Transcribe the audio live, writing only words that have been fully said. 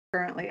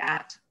currently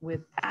at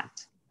with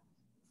that.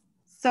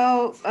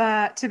 So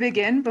to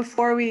begin,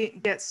 before we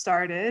get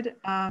started,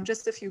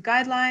 just a few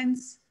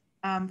guidelines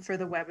for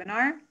the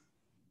webinar.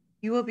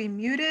 You will be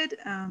muted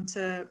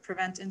to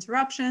prevent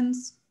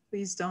interruptions.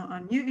 Please don't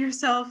unmute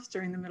yourself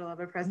during the middle of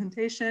a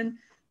presentation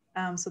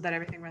so that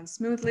everything runs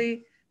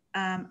smoothly.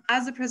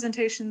 As the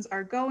presentations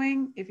are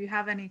going, if you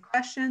have any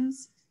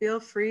questions, feel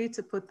free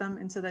to put them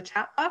into the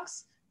chat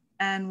box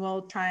and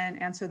we'll try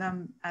and answer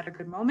them at a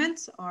good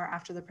moment or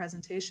after the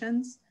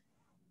presentations.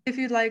 If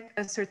you'd like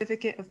a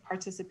certificate of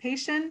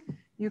participation,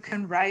 you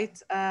can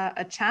write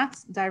a chat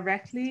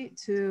directly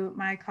to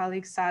my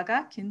colleague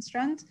Saga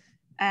Kinstrand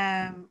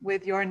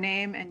with your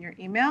name and your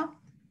email,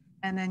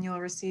 and then you'll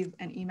receive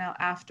an email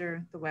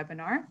after the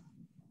webinar.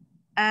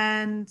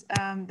 And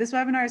this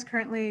webinar is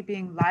currently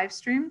being live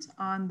streamed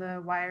on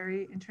the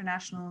Wiry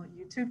International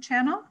YouTube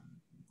channel.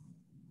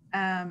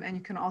 And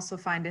you can also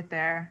find it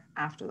there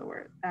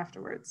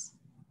afterwards.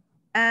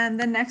 And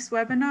the next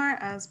webinar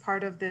as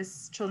part of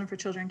this Children for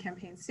Children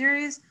campaign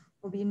series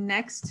will be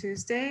next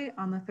Tuesday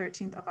on the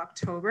 13th of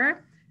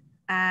October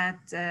at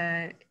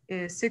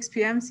 6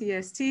 p.m.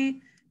 CEST.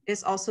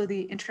 It's also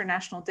the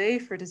International Day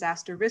for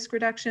Disaster Risk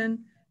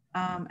Reduction.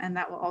 And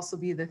that will also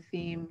be the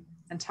theme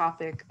and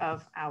topic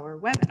of our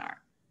webinar.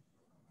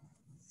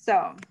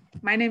 So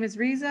my name is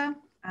Riza.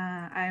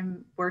 I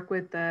work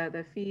with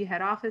the FEE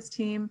head office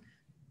team,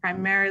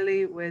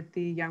 primarily with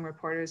the Young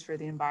Reporters for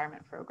the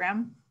Environment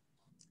program.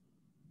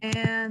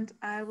 And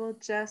I will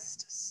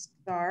just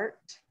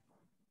start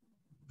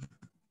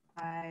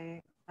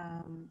by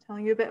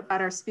telling you a bit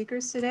about our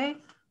speakers today.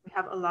 We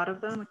have a lot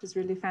of them, which is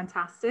really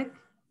fantastic.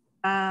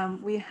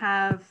 We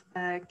have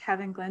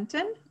Kevin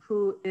Glinton,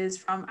 who is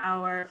from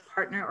our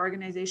partner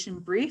organization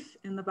BREEF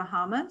in the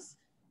Bahamas,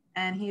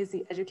 and he is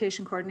the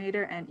education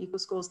coordinator and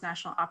EcoSchools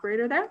national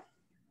operator there.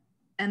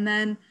 And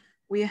then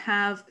we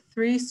have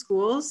 3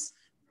 schools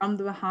from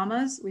the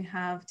Bahamas. We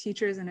have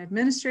teachers and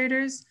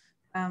administrators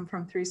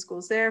from 3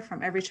 schools there,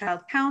 from Every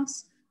Child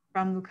Counts,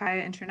 from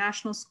Lucaya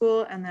International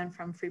School, and then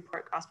from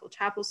Freeport Gospel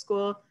Chapel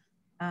School.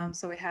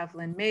 So we have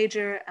Lynn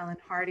Major, Ellen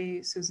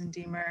Hardy, Susan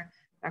Deemer,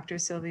 Dr.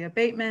 Sylvia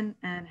Bateman,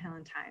 and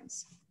Helen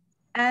Tynes.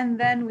 And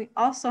then we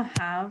also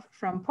have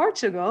from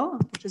Portugal,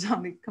 which is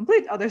on the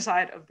complete other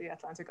side of the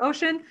Atlantic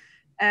Ocean,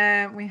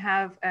 we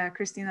have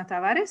Cristina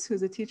Tavares,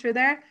 who's a teacher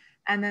there,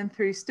 and then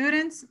 3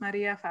 students,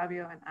 Maria,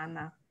 Fabio, and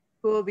Anna,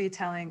 who will be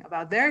telling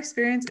about their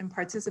experience in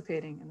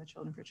participating in the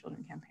Children for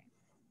Children campaign.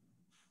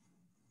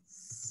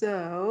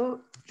 So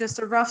just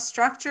a rough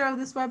structure of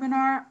this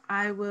webinar,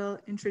 I will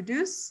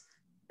introduce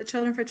the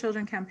Children for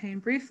Children campaign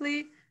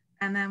briefly,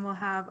 and then we'll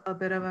have a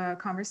bit of a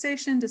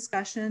conversation,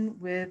 discussion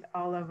with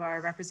all of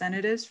our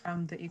representatives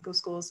from the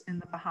EcoSchools in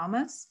the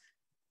Bahamas.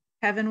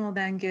 Kevin will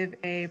then give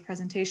a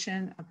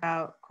presentation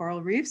about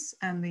coral reefs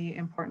and the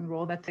important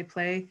role that they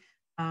play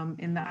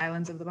in the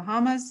islands of the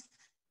Bahamas.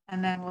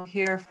 And then we'll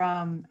hear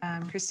from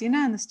Cristina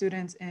and the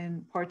students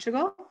in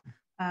Portugal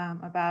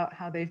about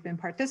how they've been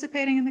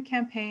participating in the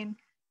campaign.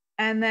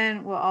 And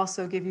then we'll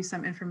also give you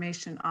some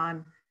information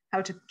on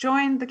how to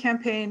join the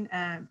campaign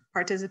and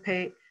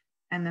participate.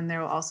 And then there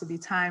will also be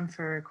time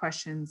for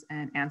questions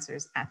and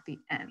answers at the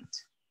end.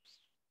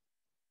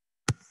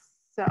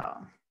 So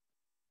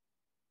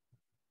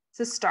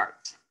to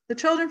start, the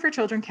Children for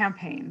Children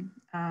campaign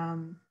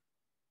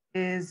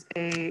is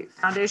a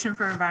foundation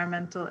for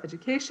environmental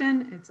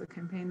education. It's a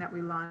campaign that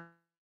we launched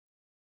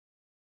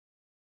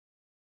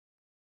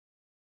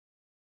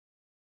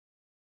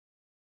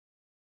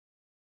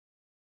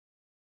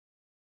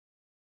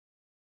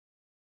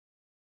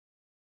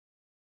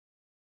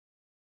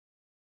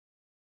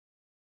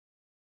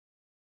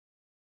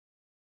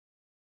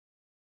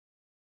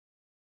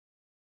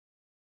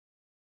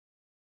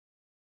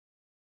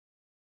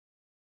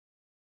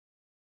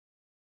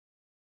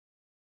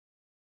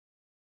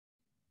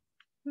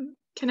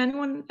Can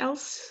anyone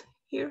else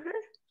hear her?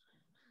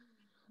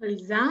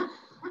 Riza?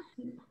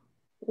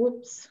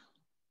 Whoops.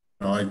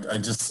 No, I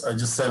just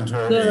sent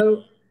her No,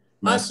 a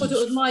message. I thought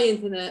it was my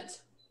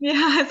internet.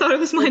 Yeah, I thought it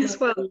was mine as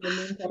well. An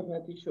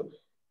internet issue.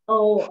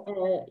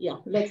 Oh, yeah,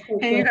 let's hope.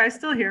 Can you guys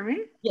still hear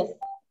me? Yes.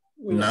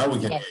 Now we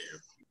can hear you.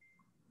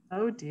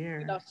 Oh dear.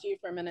 We lost you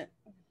for a minute.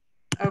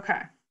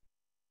 Okay,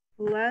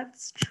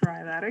 let's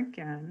try that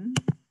again.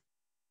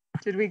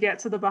 Did we get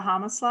to the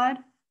Bahamas slide?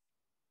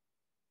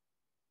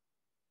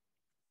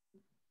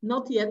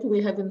 Not yet,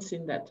 we haven't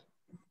seen that.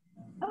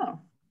 Oh,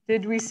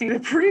 did we see the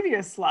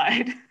previous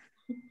slide?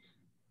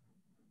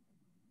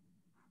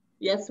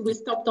 Yes, we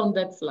stopped on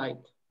that slide.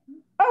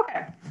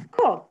 Okay,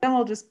 cool. Then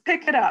we'll just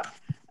pick it up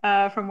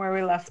from where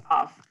we left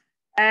off.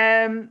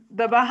 The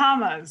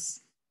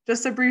Bahamas,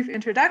 just a brief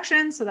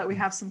introduction so that we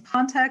have some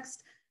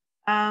context.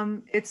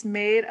 It's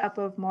made up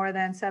of more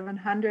than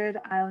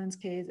 700 islands,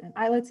 cays, and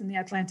islets in the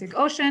Atlantic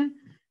Ocean,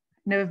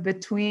 kind of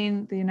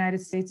between the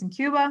United States and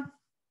Cuba.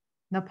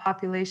 The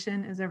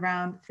population is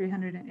around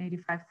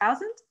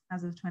 385,000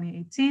 as of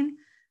 2018.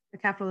 The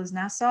capital is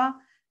Nassau, and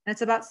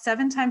it's about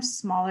 7 times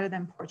smaller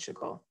than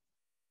Portugal.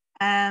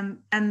 And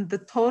the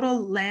total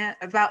land,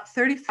 about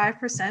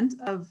 35%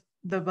 of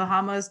the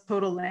Bahamas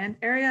total land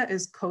area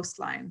is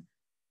coastline.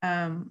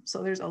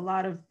 So there's a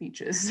lot of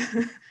beaches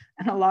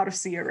and a lot of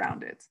sea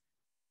around it.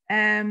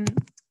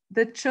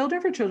 The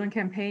Children for Children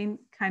campaign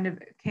kind of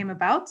came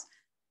about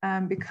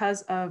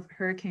because of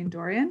Hurricane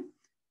Dorian,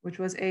 which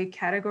was a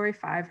Category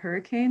 5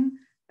 hurricane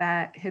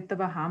that hit the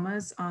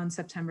Bahamas on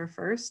September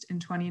 1st in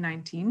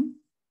 2019.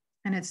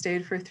 And it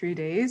stayed for 3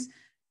 days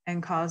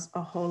and caused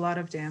a whole lot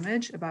of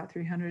damage, about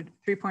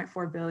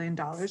 $3.4 billion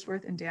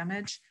worth in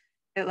damage.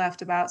 It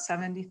left about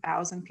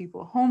 70,000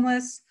 people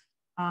homeless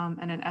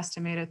and an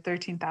estimated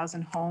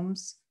 13,000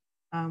 homes,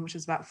 which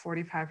is about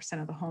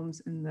 45% of the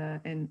homes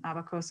in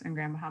Abacos and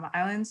Grand Bahama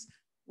Islands,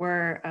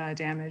 were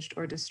damaged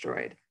or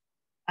destroyed.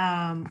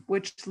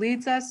 Which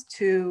leads us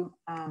to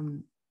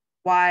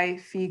why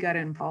FEE got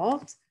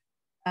involved.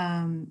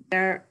 There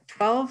are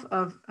 12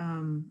 of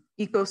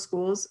eco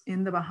schools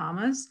in the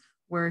Bahamas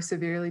were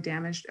severely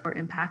damaged or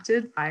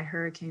impacted by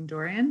Hurricane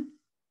Dorian.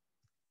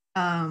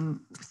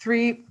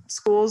 3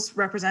 schools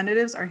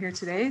representatives are here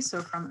today.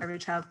 So from Every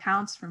Child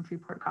Counts, from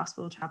Freeport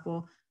Gospel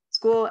Chapel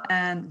School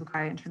and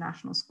Lucaya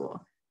International School.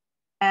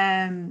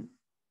 And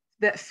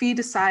that FEE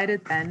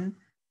decided then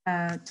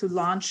to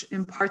launch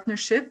in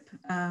partnership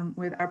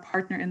with our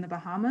partner in the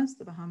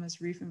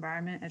Bahamas Reef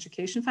Environment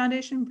Education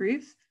Foundation,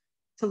 BREEF,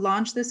 to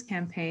launch this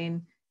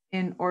campaign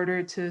in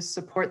order to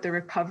support the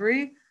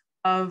recovery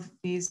of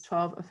these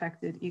 12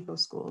 affected eco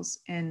schools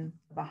in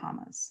the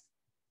Bahamas.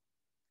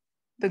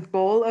 The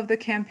goal of the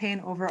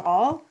campaign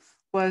overall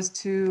was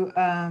to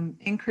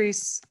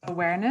increase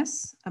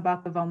awareness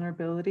about the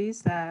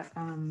vulnerabilities that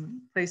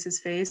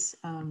places face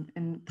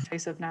in the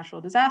face of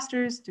natural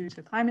disasters due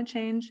to climate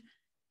change,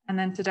 and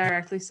then to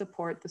directly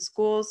support the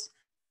schools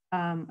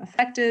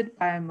affected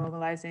by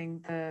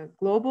mobilizing the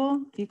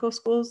global eco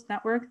schools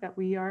network that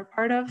we are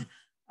part of,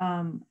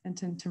 and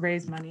to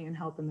raise money and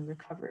help in the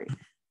recovery.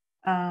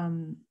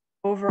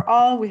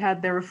 Overall,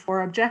 there were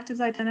 4 objectives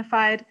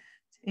identified: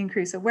 to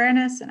increase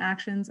awareness and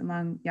actions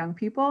among young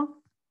people,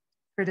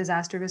 for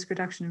disaster risk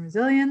reduction and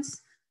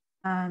resilience,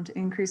 to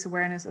increase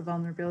awareness of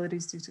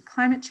vulnerabilities due to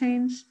climate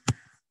change,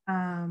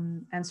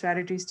 and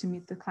strategies to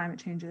meet the climate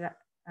change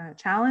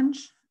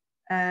challenge,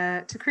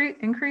 to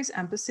increase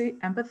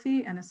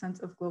empathy and a sense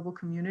of global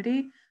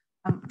community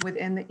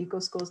within the Eco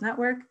Schools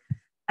Network,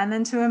 and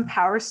then to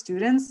empower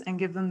students and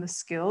give them the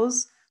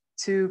skills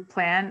to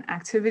plan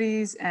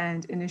activities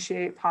and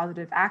initiate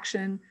positive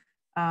action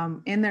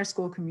in their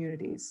school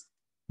communities.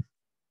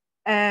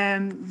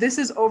 This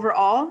is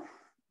overall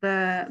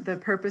the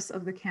purpose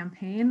of the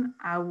campaign.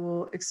 I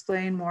will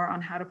explain more on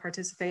how to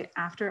participate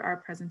after our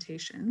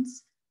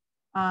presentations.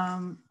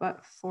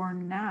 But for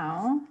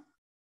now,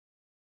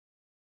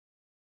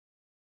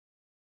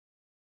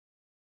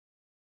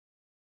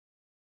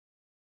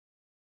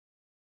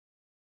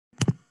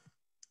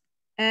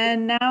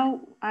 and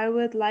now I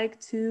would like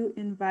to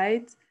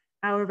invite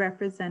our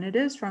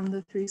representatives from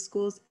the 3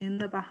 schools in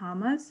the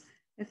Bahamas,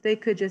 if they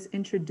could just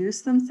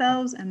introduce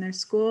themselves and their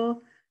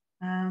school,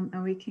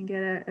 and we can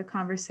get a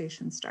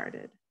conversation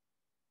started.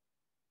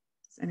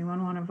 Does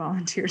anyone want to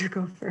volunteer to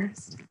go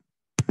first?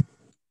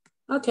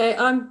 Okay,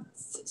 I'm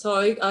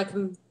sorry, I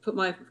can put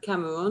my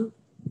camera on.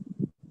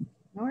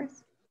 No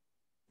worries.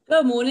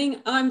 Good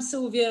morning, I'm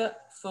Sylvia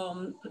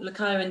from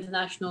Lucaya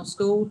International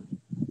School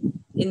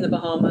in the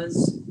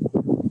Bahamas.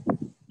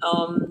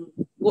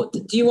 What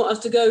do you want us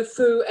to go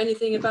through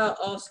anything about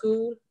our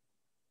school?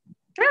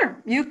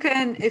 Sure, you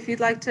can, if you'd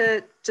like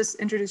to just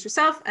introduce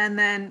yourself and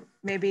then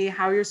maybe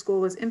how your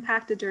school was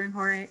impacted during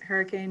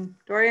Hurricane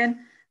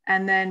Dorian,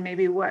 and then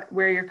maybe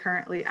where you're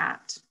currently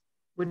at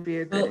would be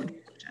a good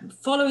introduction.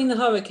 Following the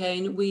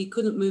hurricane, we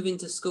couldn't move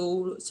into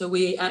school, so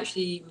we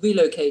actually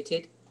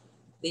relocated.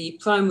 The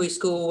primary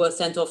school was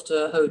sent off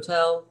to a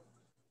hotel.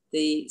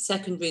 The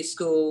secondary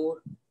school,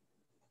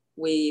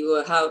 we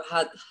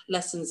had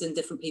lessons in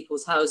different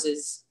people's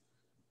houses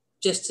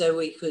just so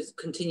we could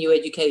continue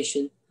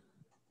education.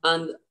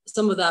 And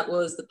some of that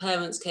was the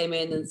parents came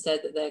in and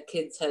said that their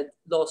kids had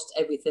lost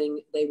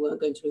everything. They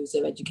weren't going to lose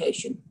their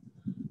education.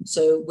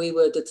 So we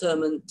were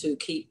determined to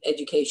keep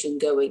education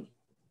going.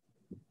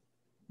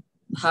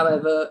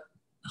 However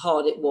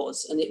hard it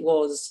was. And it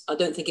was, I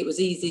don't think it was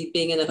easy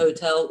being in a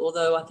hotel,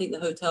 although I think the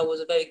hotel was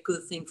a very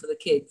good thing for the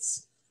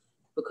kids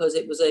because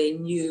it was a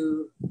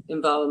new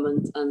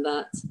environment and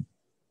that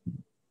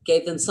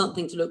gave them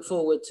something to look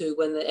forward to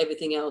when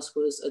everything else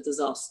was a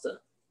disaster.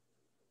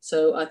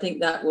 So I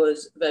think that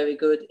was very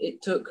good.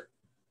 It took,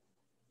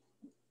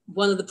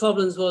 one of the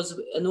problems was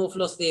an awful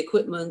lot of the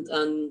equipment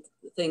and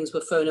things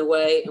were thrown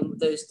away and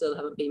those still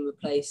haven't been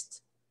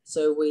replaced.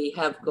 So we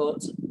have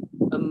got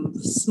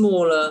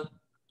smaller,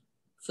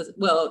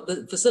 well,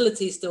 the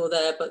facility is still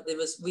there, but the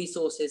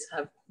resources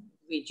have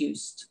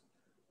reduced,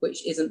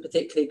 which isn't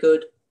particularly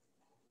good.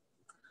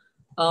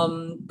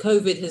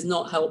 COVID has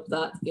not helped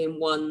that in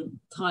one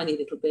tiny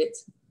little bit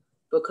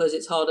because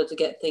it's harder to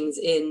get things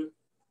in.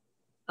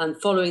 And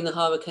following the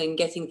hurricane,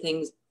 getting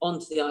things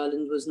onto the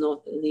island was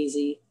not an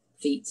easy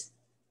feat.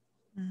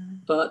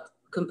 But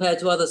compared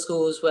to other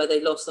schools where they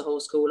lost the whole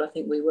school, I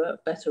think we were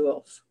better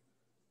off.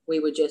 we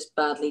were just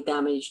badly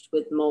damaged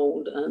with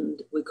mold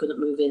and we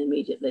couldn't move in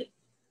immediately.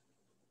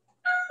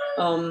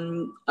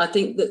 I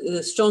think that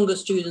the stronger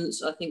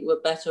students, I think, were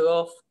better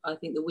off. I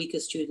think the weaker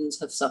students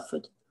have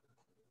suffered.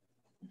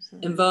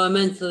 Absolutely.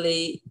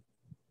 Environmentally,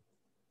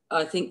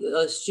 I think that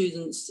those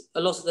students,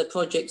 a lot of the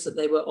projects that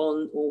they were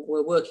on or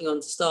were working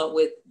on to start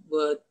with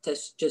were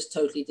just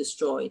totally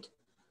destroyed.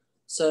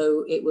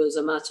 So it was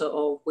a matter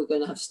of, we're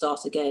going to have to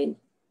start again.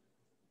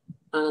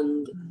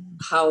 And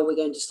how are we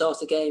going to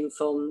start again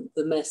from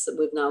the mess that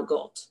we've now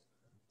got?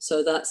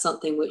 So that's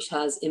something which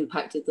has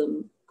impacted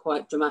them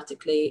quite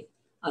dramatically.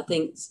 I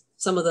think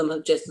some of them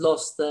have just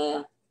lost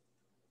their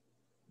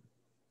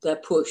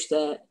push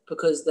there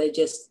because they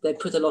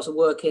put a lot of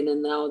work in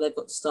and now they've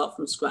got to start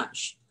from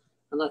scratch.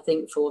 And I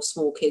think for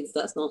small kids,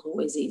 that's not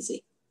always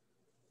easy.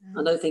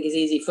 I don't think it's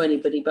easy for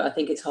anybody, but I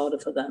think it's harder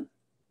for them.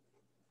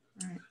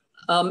 Right.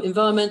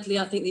 Environmentally,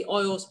 I think the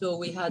oil spill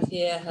we had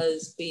here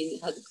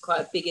had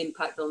quite a big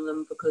impact on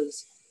them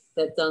because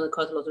they've done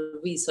quite a lot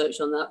of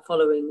research on that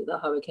following the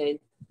hurricane.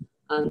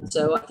 And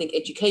so I think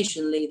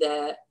educationally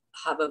they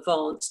have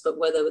advanced, but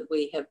whether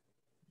we have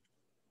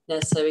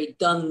necessarily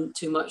done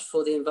too much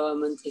for the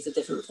environment is a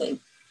different thing.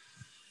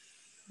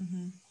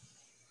 Mm-hmm.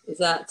 Is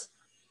that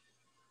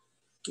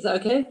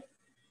okay?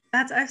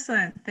 That's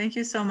excellent. Thank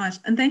you so much.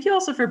 And thank you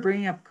also for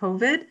bringing up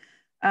COVID,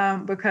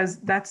 because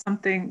that's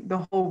something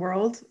the whole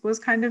world was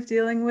kind of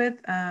dealing with.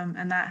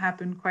 And that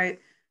happened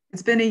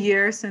it's been a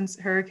year since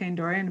Hurricane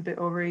Dorian, a bit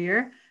over a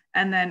year.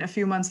 And then a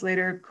few months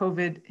later,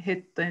 COVID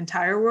hit the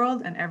entire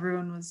world and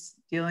everyone was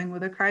dealing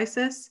with a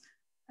crisis.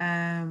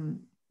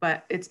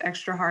 But it's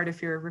extra hard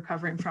if you're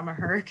recovering from a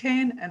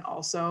hurricane and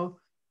also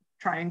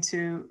trying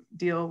to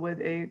deal with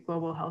a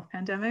global health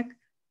pandemic.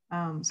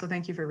 So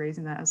thank you for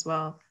raising that as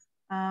well.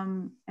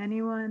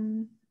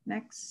 Anyone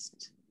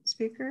next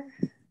speaker?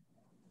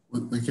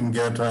 We can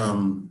get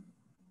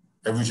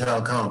Every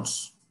Child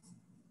Counts.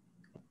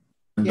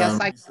 And, yes,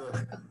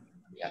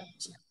 yeah.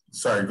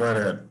 Sorry, go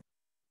ahead.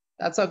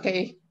 That's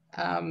okay.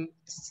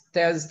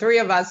 There's three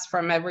of us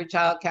from Every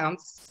Child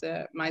Counts,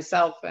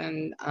 myself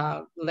and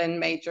Lynn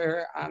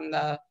Major. I'm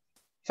the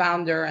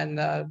founder and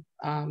the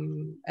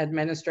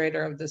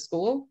administrator of the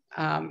school.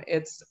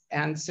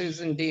 And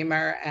Susan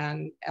Deemer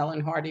and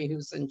Ellen Hardy,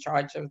 who's in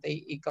charge of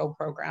the eco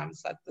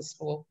programs at the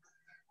school.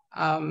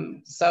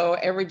 So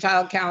Every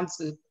Child Counts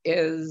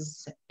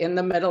is in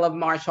the middle of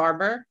Marsh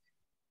Harbor,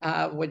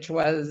 which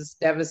was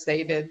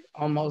devastated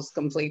almost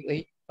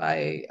completely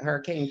by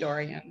Hurricane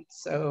Dorian.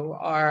 So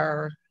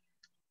our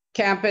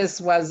campus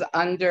was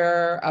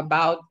under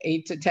about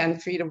 8 to 10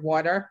 feet of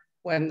water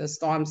when the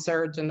storm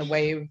surge and the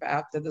wave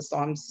after the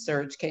storm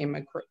surge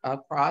came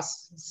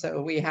across.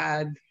 So we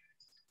had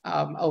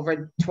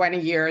over 20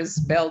 years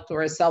built.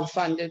 We're a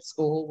self-funded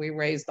school. We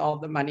raised all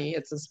the money.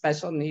 It's a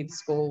special needs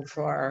school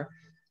for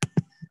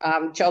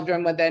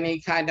children with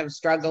any kind of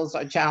struggles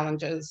or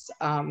challenges.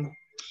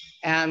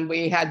 And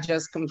we had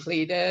just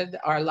completed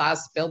our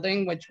last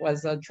building, which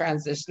was a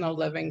transitional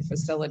living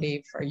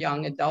facility for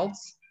young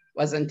adults,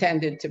 was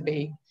intended to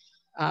be.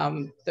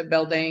 The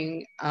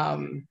building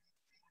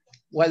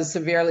was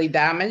severely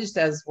damaged,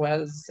 as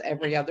was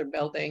every other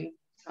building.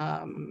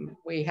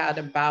 We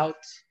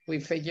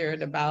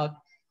figured about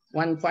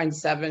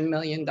 $1.7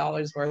 million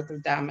worth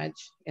of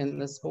damage in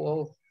the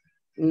school.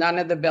 None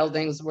of the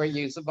buildings were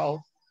usable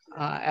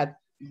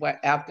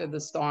after the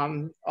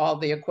storm. All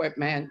the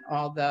equipment,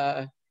 all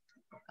the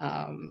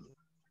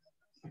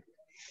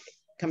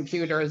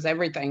computers,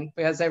 everything,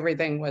 because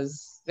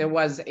there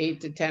was 8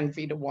 to 10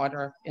 feet of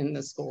water in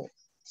the school.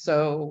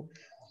 So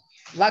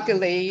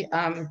luckily,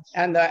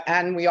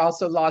 and we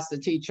also lost a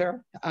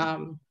teacher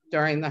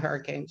during the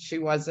hurricane. She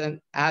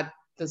wasn't at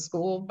the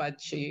school,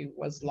 but she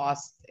was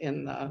lost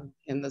in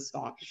the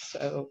storm.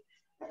 So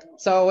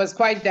it was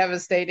quite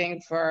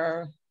devastating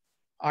for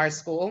our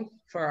school,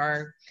 for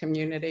our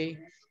community.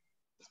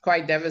 It's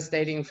quite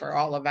devastating for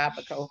all of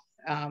Apico,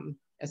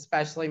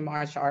 especially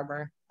Marsh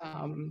Harbor.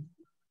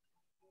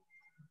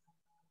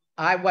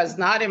 I was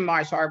not in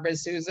Marsh Harbor.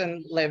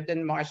 Susan lived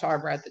in Marsh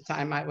Harbor at the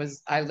time.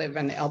 I live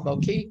in Elbow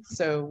Key,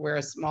 so we're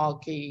a small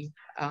key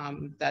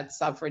that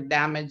suffered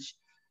damage.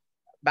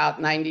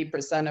 About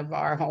 90% of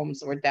our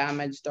homes were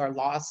damaged or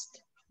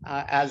lost,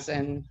 as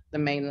in the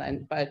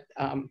mainland.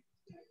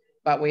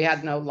 But we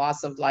had no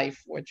loss of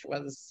life, which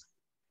was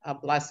a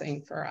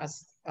blessing for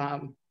us.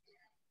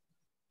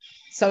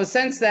 So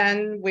since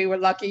then, we were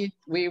lucky.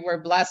 We were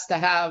blessed to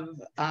have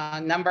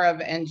a number of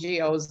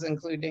NGOs,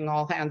 including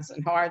All Hands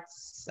and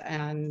Hearts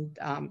and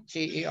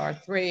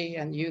GER3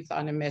 and Youth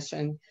on a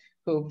Mission,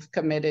 who've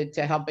committed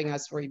to helping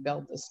us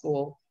rebuild the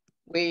school.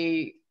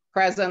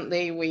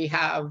 Presently, we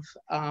have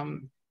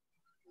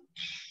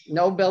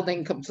no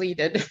building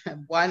completed,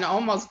 one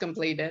almost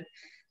completed.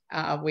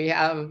 We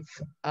have,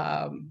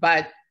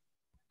 but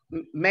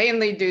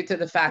mainly due to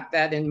the fact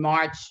that in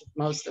March,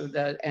 most of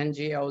the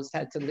NGOs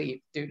had to leave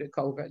due to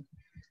COVID.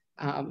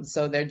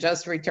 So they're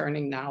just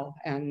returning now,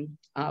 and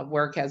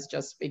work has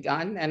just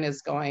begun and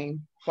is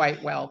going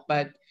quite well.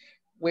 But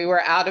we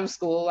were out of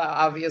school,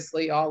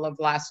 obviously, all of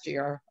last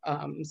year.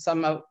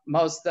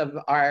 Most of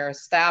our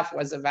staff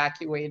was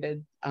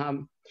evacuated.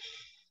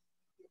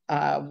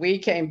 We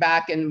came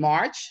back in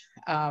March,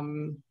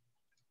 and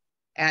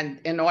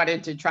in order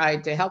to try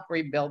to help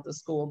rebuild the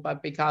school,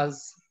 but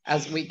because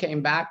as we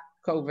came back,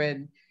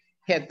 COVID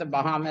hit the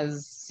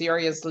Bahamas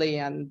seriously,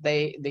 and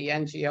the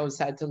NGOs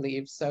had to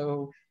leave.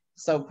 So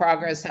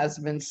progress has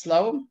been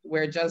slow.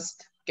 We're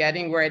just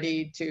getting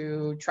ready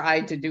to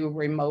try to do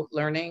remote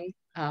learning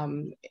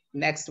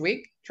next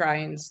week, try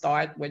and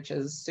start, which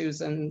is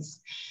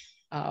Susan's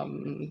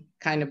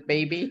kind of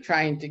baby,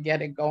 trying to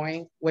get it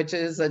going, which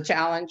is a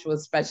challenge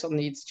with special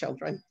needs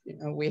children. You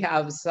know, we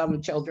have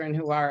some children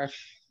who are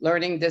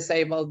learning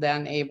disabled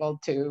and able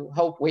to,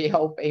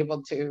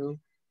 able to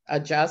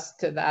adjust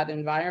to that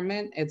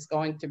environment. It's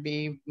going to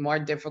be more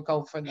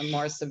difficult for the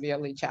more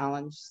severely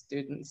challenged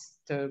students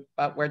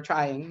but we're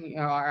trying. You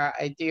know, our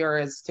idea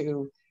is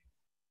to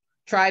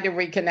try to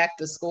reconnect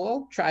the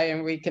school, try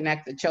and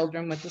reconnect the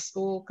children with the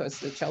school, because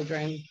the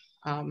children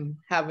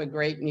have a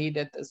great need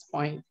at this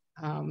point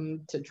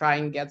to try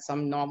and get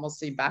some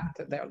normalcy back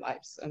to their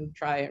lives and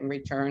try and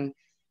return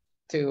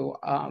to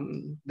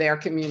their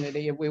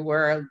community. We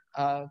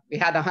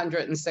had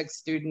 106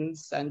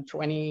 students and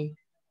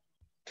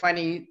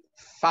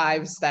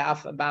 25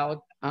 staff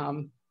about,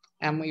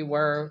 and we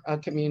were a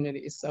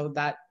community. So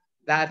that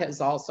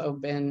has also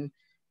been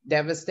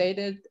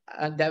devastating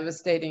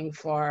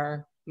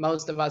for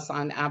most of us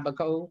on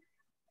Abaco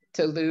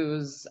to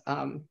lose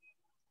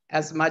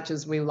as much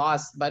as we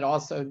lost, but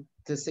also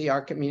to see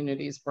our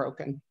communities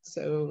broken.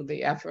 So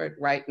the effort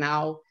right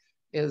now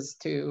is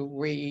to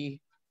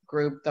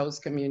regroup those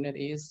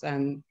communities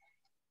and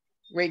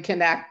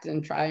reconnect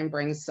and try and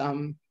bring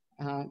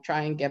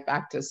try and get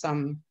back to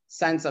some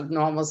sense of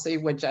normalcy,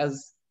 which,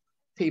 as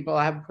people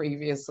have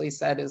previously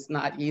said, is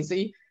not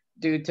easy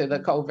due to the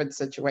COVID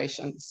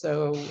situation.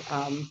 So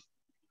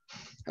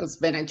it's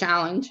been a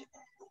challenge,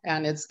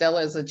 and it still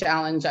is a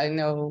challenge. I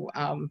know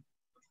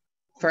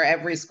for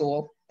every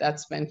school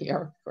that's been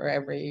here, for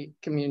every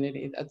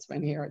community that's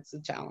been here, it's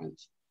a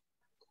challenge.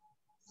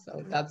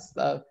 So that's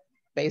the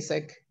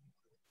basic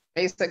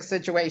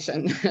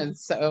situation.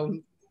 So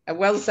I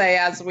will say,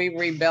 as we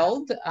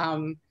rebuild,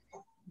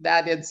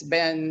 that it's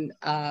been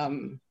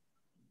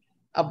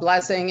a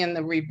blessing in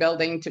the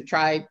rebuilding to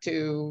try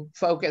to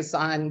focus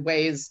on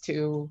ways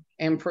to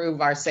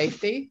improve our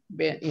safety,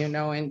 you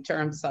know, in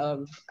terms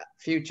of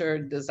future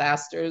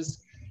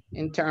disasters,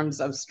 in terms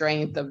of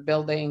strength of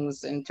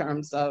buildings, in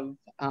terms of,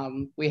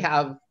 we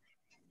had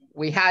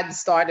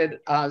started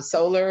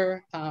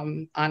solar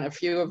on a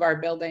few of our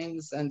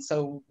buildings. And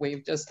so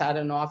we've just had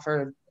an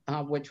offer,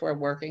 which we're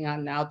working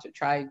on now, to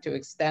try to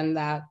extend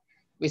that.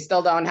 We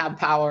still don't have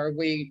power.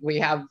 We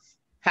have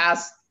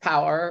passed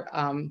power,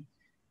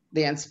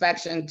 the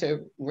inspection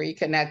to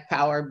reconnect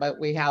power, but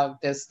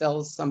there's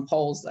still some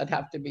poles that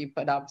have to be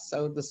put up.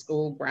 So the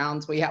school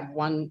grounds, we have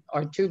 1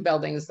 or 2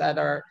 buildings that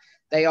are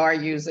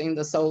using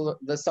the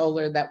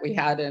solar that we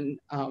had in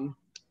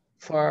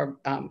for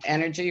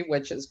energy,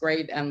 which is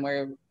great. And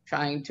we're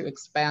trying to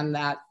expand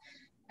that.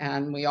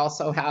 And we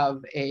also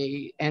have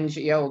a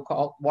NGO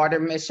called Water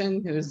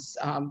Mission, who's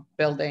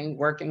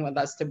working with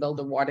us to build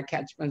a water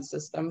catchment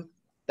system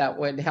that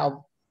would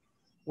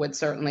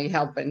certainly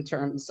help in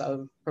terms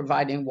of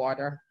providing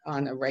water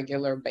on a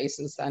regular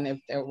basis. And if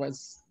there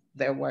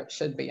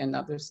should be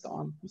another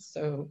storm.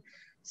 So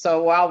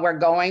while we're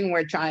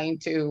trying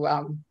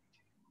to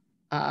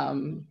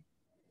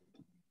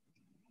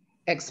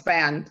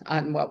expand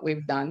on what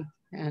we've done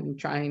and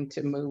trying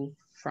to move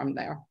from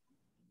there.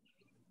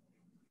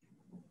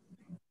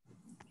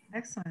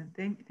 Excellent.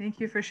 Thank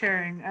you for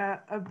sharing.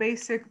 A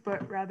basic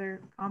but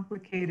rather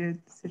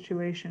complicated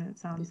situation, it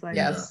sounds like.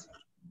 Yes.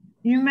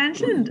 You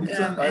mentioned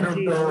some I don't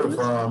NGOs. know if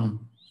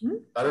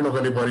I don't know if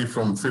anybody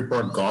from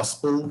Freeport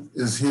Gospel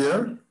is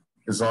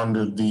on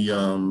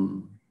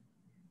the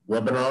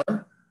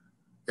webinar.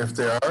 If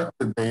they are,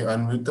 could they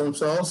unmute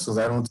themselves? Because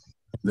I don't see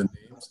the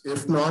names.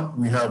 If not,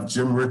 we have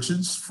Jim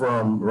Richards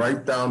from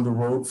right down the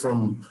road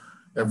from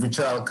Every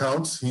Child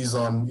Counts. He's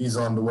on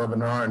the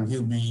webinar, and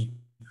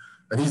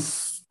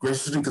he's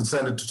graciously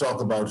consented to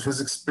talk about his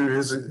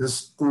experience, his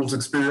school's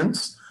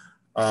experience.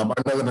 I'm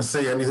not going to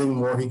say anything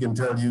more. He can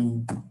tell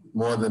you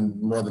more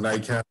than I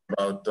can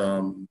about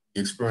the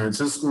experience.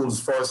 His school is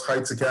Forest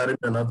Heights Academy,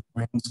 another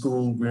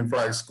Green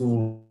Flag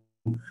School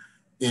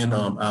in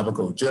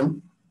Abaco.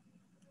 Jim?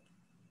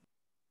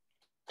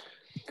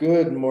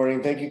 Good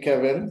morning. Thank you,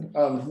 Kevin.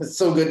 It's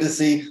so good to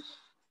see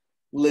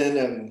Lynn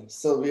and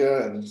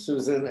Sylvia and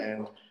Susan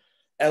and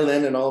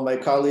Ellen and all of my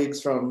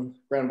colleagues from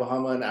Grand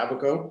Bahama and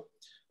Abaco.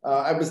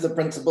 I was the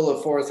principal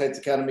of Forest Heights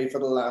Academy for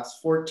the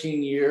last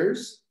 14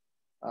 years.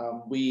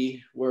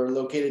 We were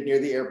located near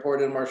the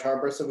airport in Marsh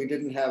Harbor, so we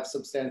didn't have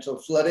substantial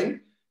flooding,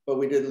 but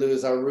we did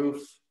lose our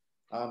roof.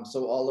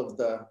 So all of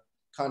the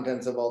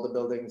contents of all the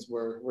buildings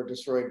were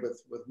destroyed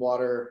with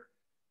water.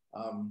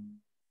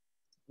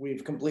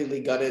 We've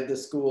completely gutted the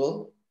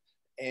school,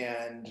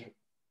 and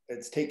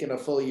it's taken a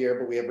full year,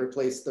 but we have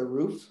replaced the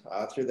roof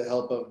through the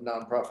help of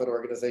nonprofit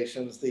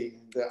organizations. The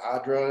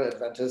ADRA,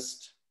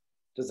 Adventist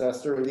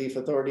Disaster Relief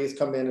Authorities,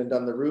 come in and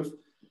done the roof.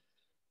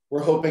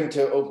 We're hoping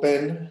to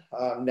open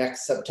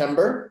next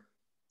September.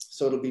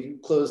 So it'll be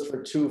closed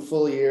for 2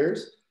 full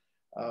years.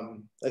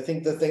 I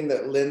think the thing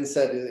that Lynn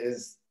said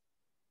is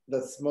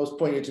that's most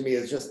poignant to me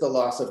is just the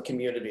loss of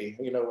community.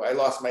 You know, I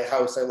lost my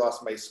house, I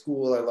lost my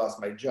school, I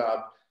lost my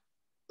job,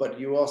 but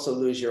you also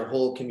lose your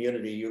whole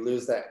community. You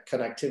lose that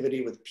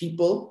connectivity with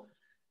people,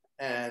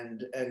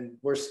 and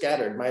we're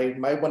scattered.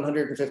 My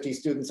 150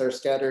 students are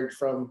scattered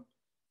from,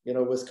 you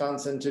know,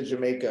 Wisconsin to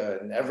Jamaica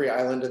and every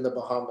island in the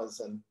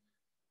Bahamas and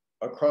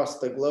across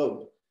the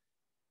globe.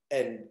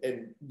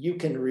 And you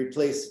can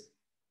replace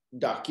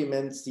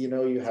documents, you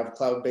know, you have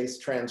cloud-based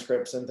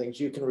transcripts and things,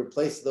 you can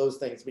replace those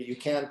things, but you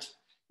can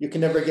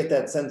never get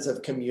that sense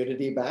of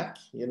community back.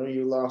 You know,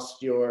 you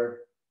lost your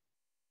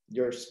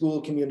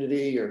school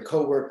community, your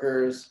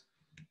coworkers.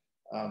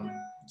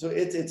 So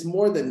it's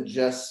more than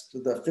just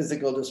the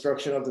physical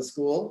destruction of the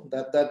school.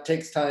 That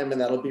takes time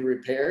and that'll be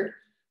repaired.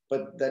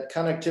 But that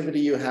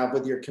connectivity you have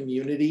with your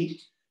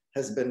community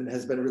has been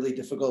really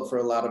difficult for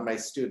a lot of my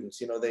students.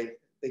 You know, they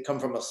come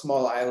from a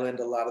small island.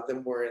 A lot of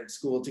them were in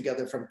school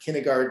together from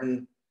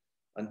kindergarten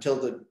until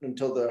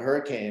the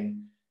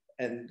hurricane,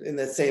 and in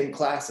the same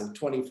class of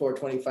 24,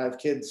 25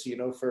 kids, you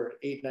know, for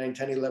 8, 9,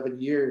 10, 11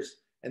 years.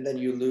 And then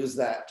you lose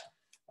that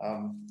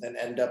and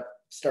end up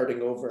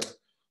starting over.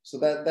 So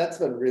that's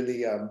been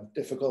really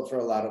difficult for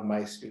a lot of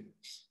my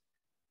students.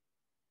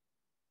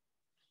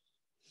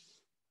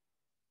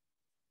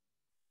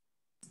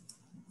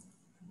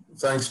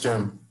 Thanks,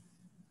 Jim.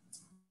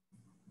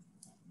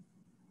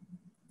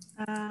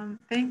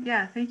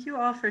 Thank you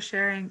all for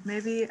sharing.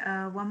 Maybe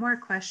one more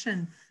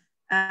question.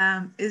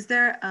 Is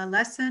there a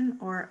lesson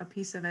or a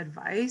piece of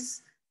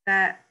advice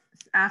that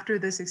after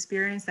this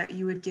experience that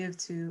you would give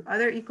to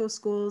other eco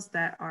schools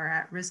that are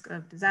at risk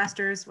of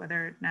disasters,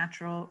 whether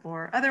natural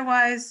or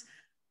otherwise,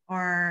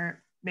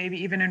 or maybe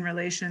even in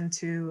relation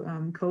to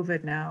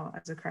COVID now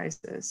as a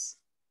crisis?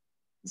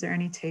 Is there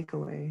any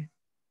takeaway?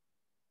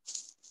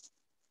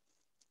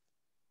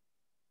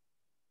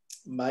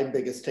 My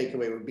biggest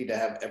takeaway would be to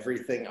have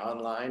everything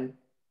online.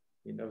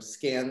 You know,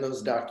 scan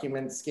those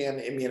documents, scan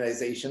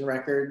immunization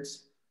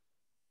records,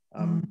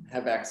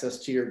 have access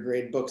to your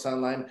grade books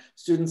online.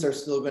 Students are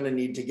still going to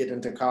need to get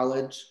into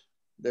college.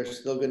 They're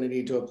still going to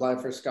need to apply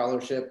for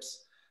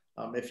scholarships.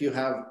 If you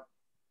have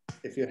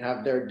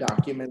their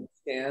documents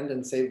scanned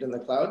and saved in the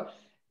cloud,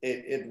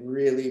 it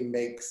really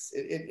makes,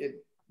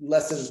 it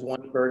lessens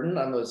one burden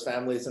on those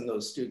families and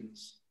those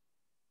students.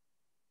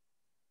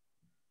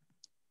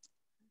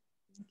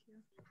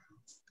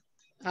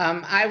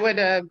 I would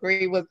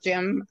agree with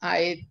Jim.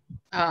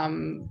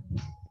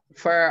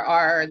 For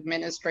our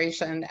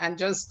administration, and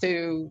just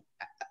to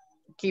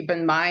keep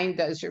in mind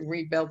as you're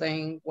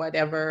rebuilding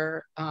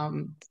whatever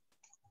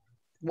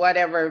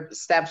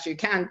steps you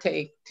can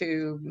take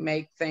to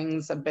make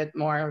things a bit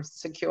more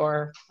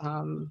secure.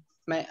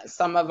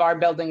 Some of our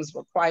buildings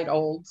were quite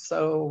old,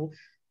 so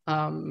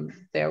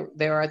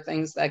there are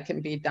things that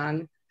can be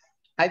done.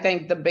 I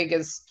think the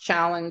biggest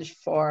challenge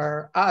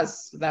for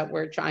us that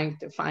we're trying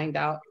to find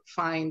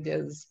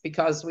is,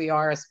 because we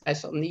are a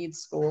special needs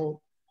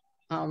school,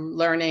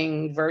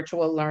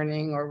 virtual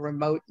learning or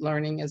remote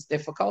learning is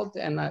difficult,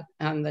 and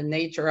the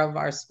nature of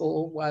our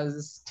school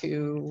was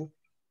to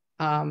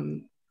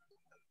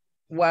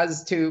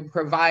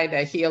provide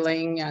a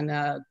healing and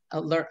a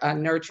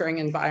nurturing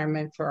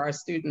environment for our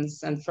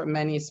students. And for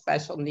many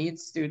special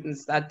needs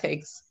students, that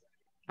takes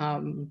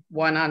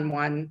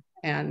one-on-one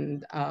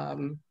and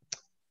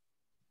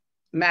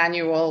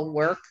manual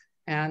work,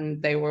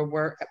 and they were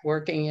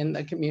working in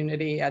the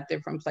community at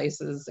different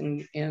places,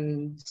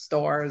 in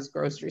stores,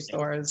 grocery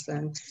stores.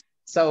 And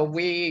so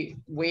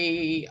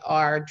we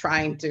are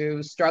trying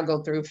to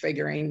struggle through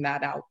figuring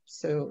that out.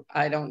 So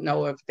I don't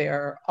know if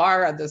there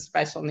are other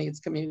special needs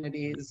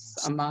communities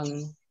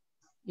among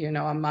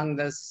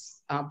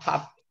this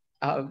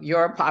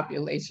your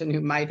population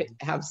who might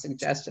have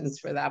suggestions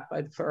for that.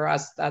 But for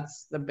us,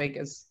 that's the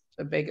biggest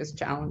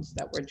challenge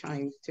that we're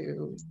trying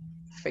to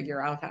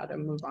figure out how to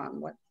move on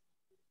with.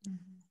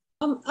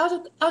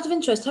 Out of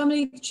interest, how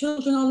many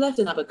children are left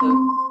in Abaco?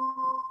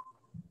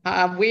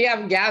 We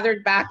have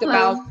gathered back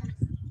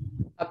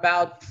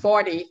about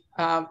 40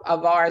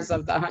 of ours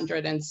of the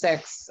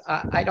 106.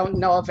 I don't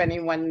know if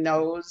anyone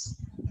knows.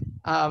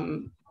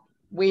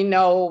 We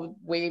know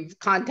we've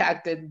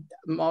contacted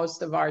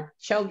most of our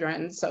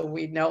children, so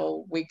we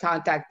know we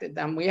contacted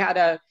them. We had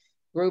a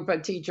group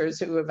of teachers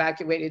who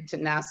evacuated to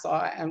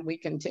Nassau, and we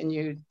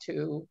continued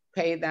to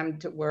pay them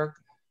to work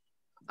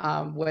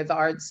with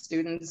our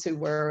students who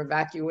were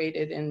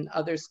evacuated in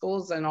other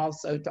schools, and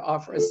also to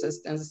offer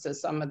assistance to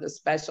some of the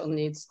special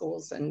needs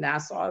schools in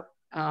Nassau.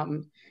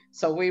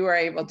 So we were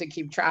able to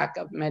keep track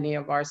of many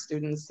of our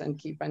students and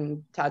keep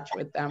in touch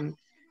with them.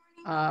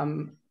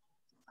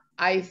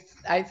 I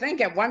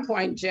think at one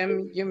point,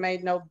 Jim, you may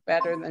know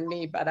better than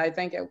me, but I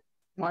think at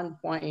one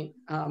point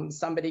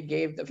somebody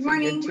gave the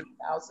figure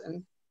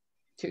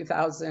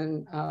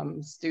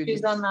 2,000 students.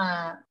 She's on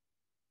the...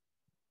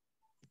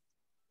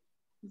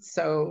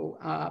 So,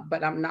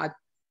 but I'm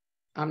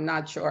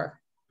not sure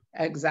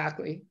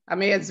exactly. I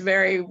mean, it's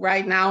very,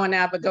 right now in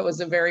Abaco is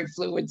a very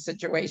fluid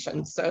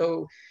situation.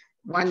 So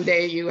one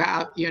day you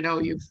have, you know,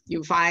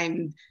 you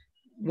find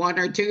 1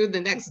 or 2, the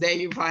next day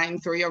you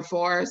find 3 or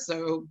 4.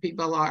 So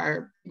people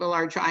are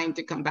trying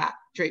to come back.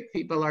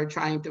 People are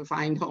trying to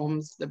find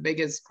homes. The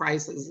biggest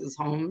crisis is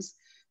homes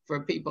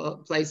for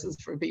people, places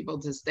for people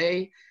to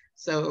stay.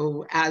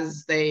 So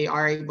as they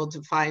are able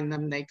to find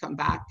them, they come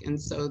back. And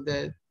so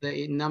the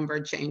number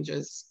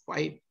changes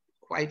quite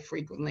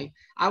frequently.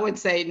 I would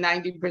say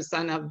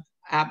 90% of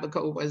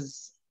Abaco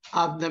was,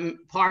 of the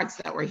parts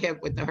that were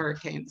hit with the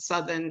hurricane.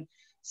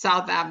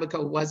 South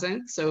Abaco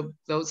wasn't, so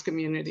those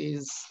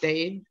communities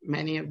stayed,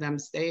 many of them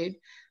stayed.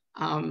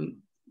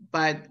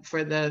 But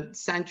for the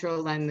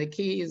Central and the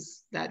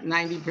Keys, that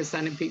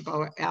 90% of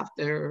people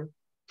after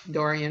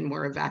Dorian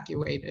were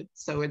evacuated.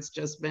 So it's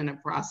just been a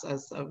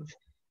process of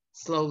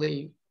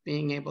slowly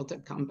being able to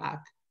come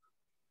back.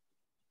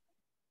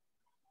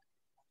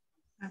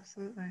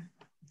 Absolutely.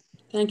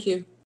 Thank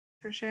you.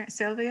 For sure.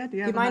 Sylvia, do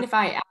you have mind if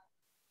I...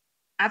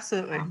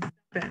 Absolutely.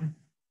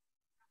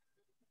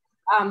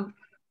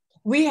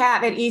 We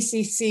have at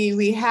ECC,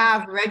 we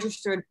have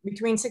registered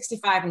between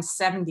 65 and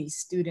 70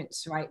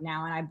 students right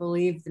now. And I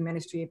believe the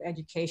Ministry of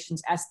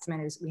Education's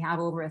estimate is we have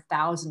over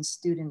 1,000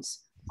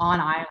 students on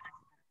island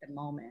at the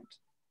moment.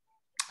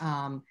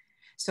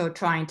 So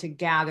trying to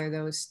gather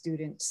those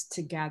students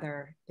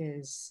together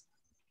is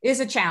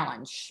a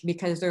challenge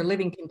because their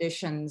living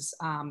conditions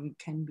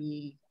can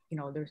be, you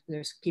know,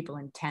 there's people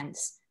in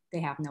tents, they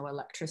have no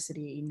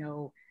electricity,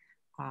 no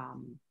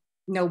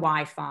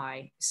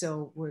Wi-Fi.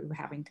 So we're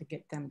having to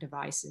get them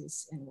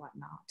devices and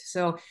whatnot.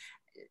 So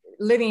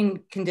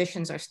living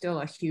conditions are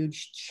still a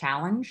huge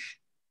challenge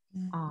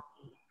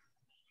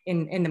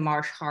in the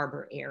Marsh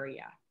Harbor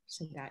area.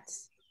 So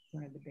that's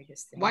one of the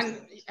biggest things.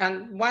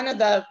 One of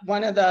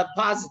the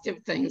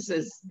positive things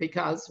is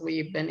because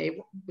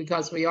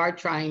we are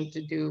trying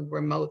to do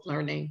remote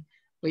learning,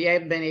 we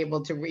have been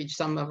able to reach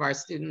some of our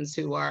students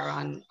who are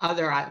on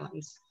other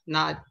islands,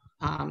 not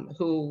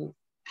who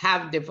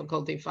have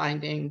difficulty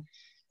finding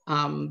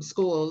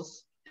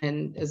schools.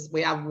 And as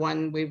we have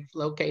one we've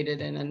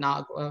located in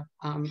Inagua,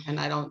 and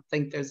I don't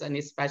think there's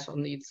any special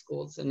needs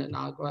schools in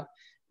Inagua.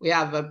 We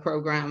have a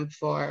program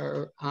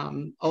for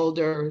our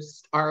older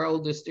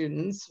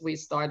students. We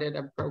started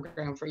a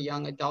program for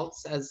young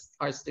adults as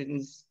our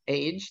students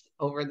aged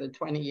over the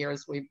 20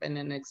 years we've been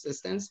in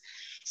existence.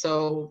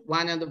 So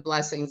one of the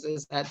blessings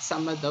is that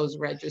some of those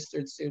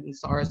registered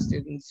students are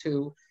students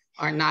who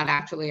are not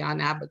actually on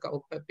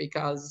Abaco, but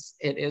because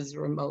it is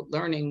remote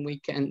learning, we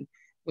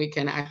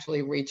can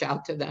actually reach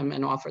out to them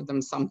and offer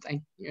them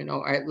something, you know,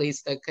 or at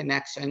least a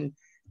connection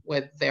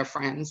with their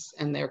friends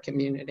and their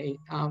community.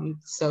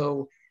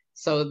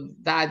 So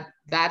that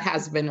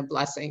has been a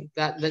blessing.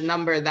 That the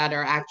number that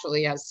are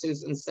actually, as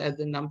Susan said,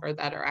 the number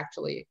that are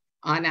actually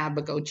on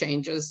Abaco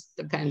changes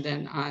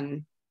dependent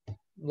on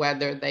where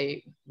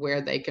they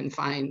can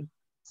find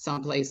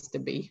someplace to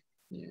be,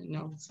 you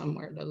know,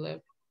 somewhere to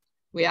live.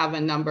 We have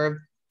a number of,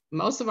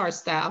 most of our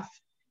staff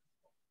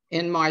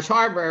in Marsh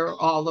Harbor,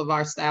 all of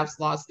our staffs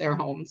lost their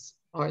homes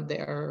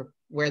or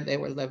where they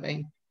were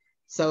living.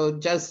 So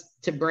just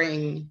to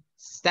bring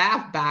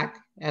staff back,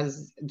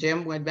 as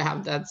Jim would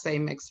have that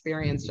same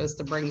experience, just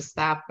to bring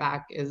staff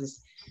back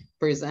is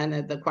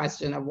presented the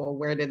question of, well,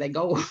 where do they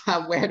go?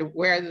 where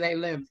do they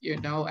live, you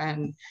know?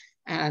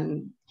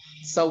 And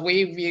so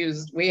we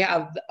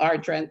have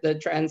the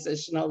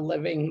transitional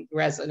living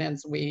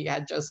residence we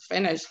had just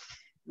finished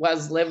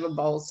was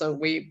livable. So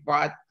we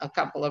brought a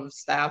couple of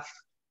staff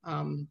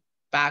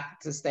back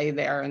to stay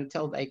there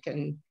until they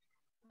can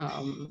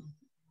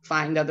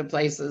find other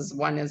places.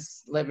 One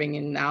is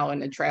living now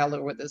in a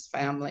trailer with his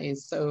family.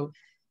 So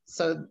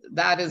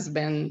that has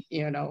been,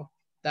 you know,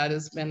 that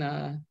has been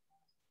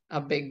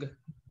a big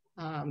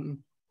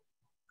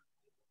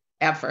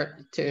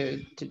effort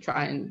to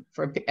try and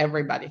for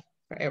everybody.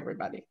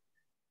 Okay.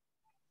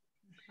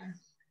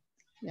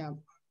 Yeah.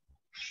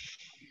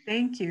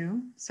 Thank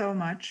you so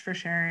much for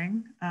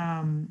sharing.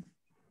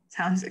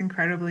 Sounds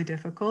incredibly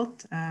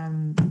difficult.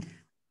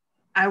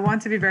 I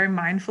want to be very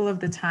mindful of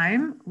the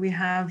time. We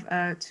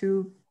have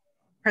 2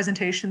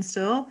 presentations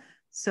still.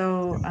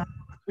 So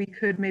we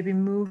could maybe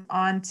move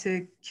on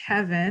to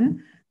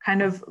Kevin,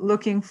 kind of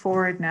looking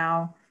forward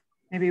now,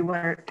 maybe what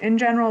are in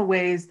general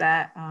ways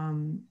that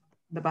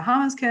the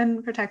Bahamas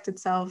can protect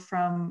itself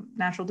from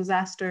natural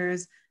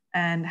disasters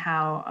and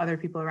how other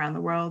people around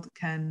the world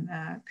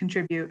can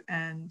contribute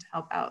and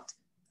help out.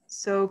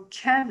 So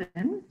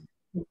Kevin,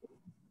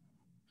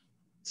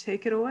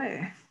 take it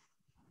away.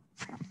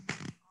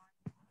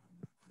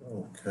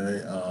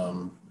 Okay.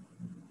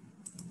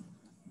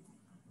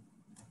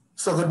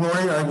 So good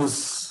morning. I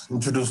was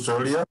introduced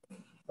earlier.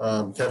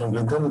 Kevin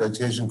Glinton,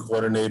 Education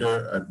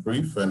Coordinator at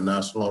BREEF and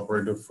National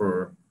Operator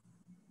for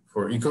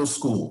Eco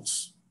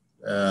Schools.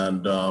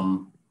 And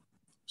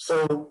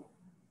so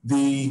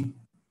the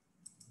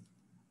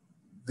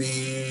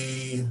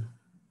The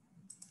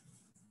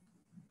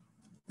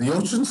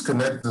oceans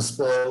connect the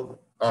spoiled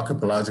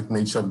archipelagic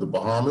nature of the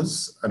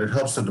Bahamas, and it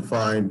helps to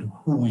define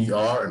who we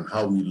are and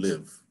how we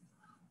live.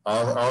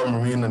 Our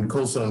marine and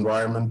coastal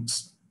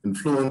environments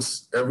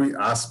influence every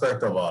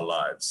aspect of our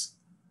lives.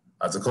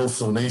 As a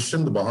coastal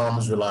nation, the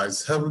Bahamas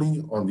relies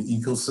heavily on the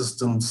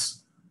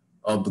ecosystems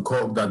of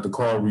that the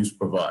coral reefs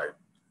provide.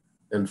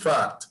 In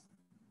fact,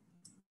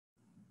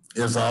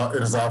 it is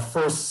our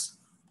first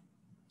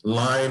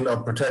line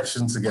of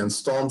protections against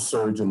storm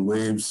surge and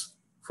waves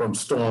from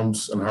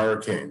storms and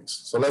hurricanes.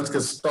 So let's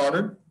get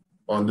started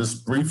on this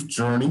brief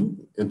journey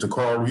into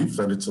coral reefs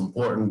and its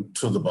importance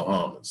to the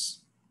Bahamas.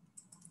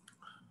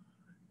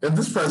 In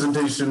this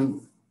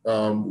presentation,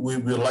 we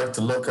would like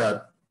to look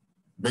at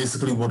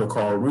basically what are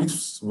coral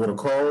reefs, what are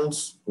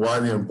corals, why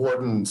they're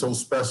important and so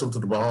special to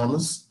the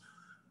Bahamas,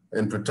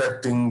 in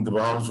protecting the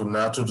Bahamas from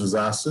natural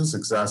disasters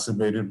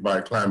exacerbated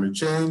by climate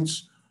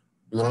change.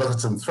 We're going to look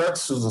at some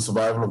threats to the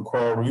survival of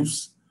coral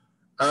reefs,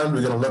 and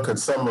we're going to look at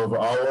some of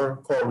our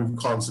coral reef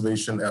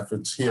conservation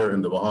efforts here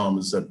in the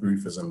Bahamas that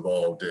BREEF is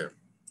involved in.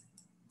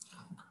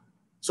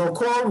 So a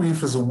coral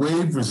reef is a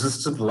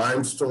wave-resistant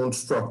limestone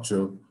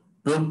structure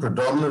built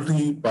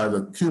predominantly by the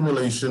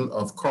accumulation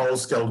of coral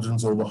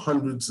skeletons over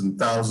hundreds and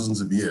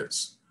thousands of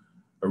years.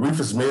 A reef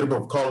is made up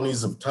of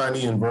colonies of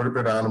tiny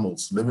invertebrate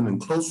animals living in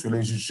close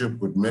relationship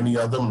with many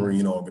other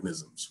marine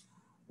organisms.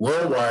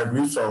 Worldwide,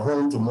 reefs are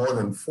home to more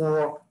than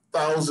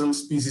 4,000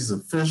 species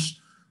of fish,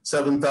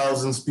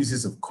 7,000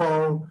 species of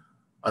coral,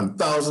 and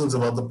thousands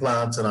of other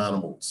plants and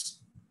animals.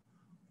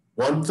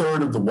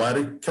 1/3 of the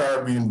wider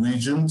Caribbean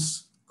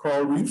region's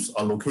coral reefs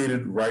are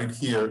located right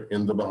here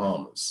in the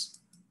Bahamas.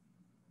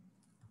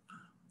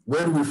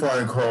 Where do we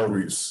find coral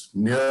reefs?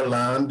 Near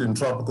land in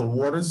tropical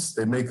waters.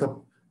 They make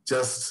up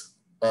just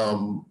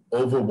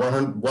over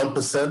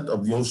 1%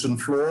 of the ocean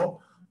floor,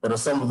 but are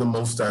some of the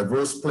most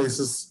diverse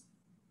places,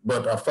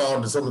 but are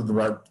found in some of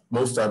the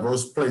most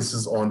diverse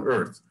places on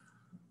Earth.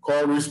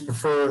 Coral reefs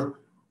prefer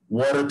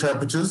water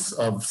temperatures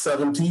of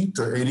 70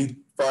 to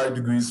 85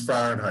 degrees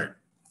Fahrenheit.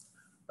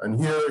 And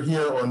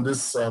here on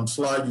this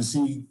slide, you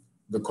see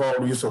the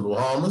coral reefs of the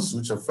Bahamas,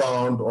 which are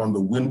found on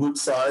the windward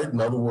side.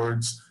 In other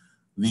words,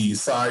 the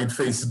side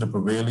facing the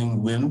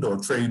prevailing wind or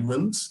trade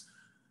winds.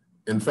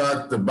 In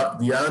fact,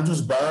 the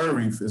Andrews Barrier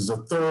Reef is the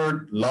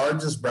 3rd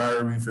largest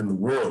barrier reef in the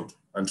world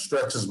and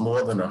stretches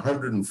more than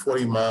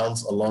 140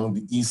 miles along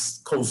the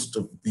east coast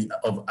of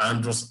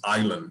Andros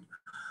Island.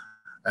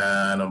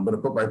 And I'm going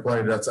to put my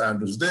pointer, that's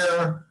Andros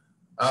there.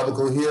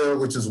 Abaco here,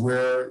 which is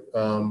where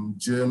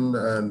Jim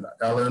and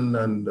Ellen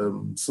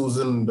and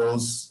Susan,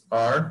 those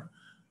are.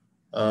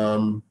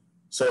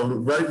 So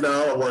right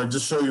now, I want to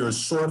just show you a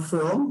short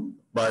film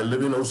by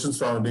Living Oceans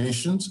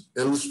Foundations,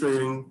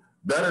 illustrating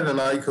better than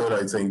I could,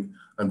 I think,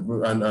 and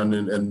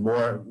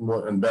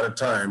more and better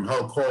time,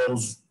 how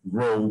corals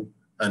grow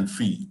and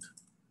feed.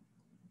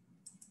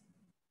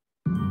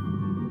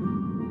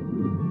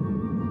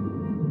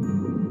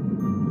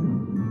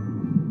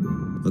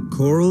 A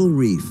coral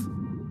reef.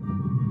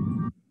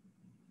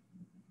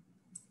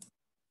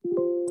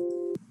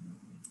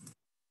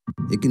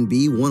 It can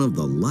be one of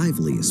the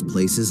liveliest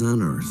places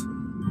on Earth.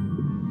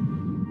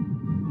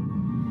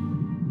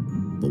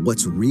 But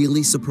what's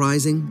really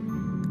surprising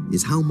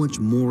is how much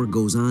more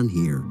goes on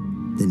here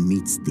than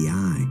meets the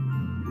eye.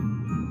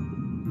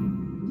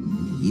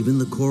 Even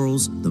the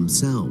corals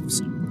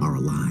themselves are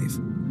alive.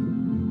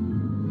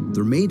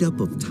 They're made up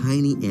of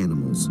tiny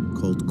animals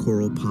called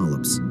coral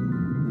polyps,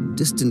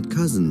 distant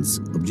cousins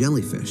of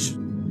jellyfish.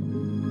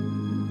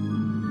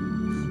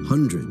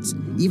 Hundreds,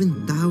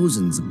 even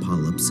thousands of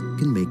polyps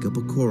can make up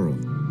a coral.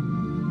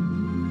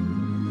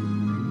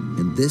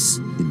 And this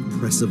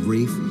impressive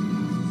reef,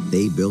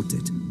 they built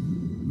it,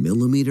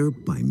 millimeter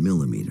by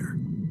millimeter.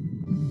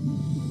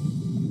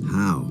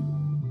 How?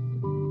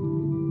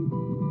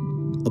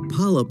 A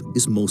polyp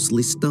is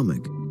mostly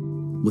stomach,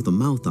 with a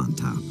mouth on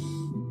top.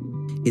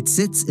 It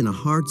sits in a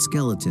hard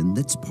skeleton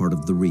that's part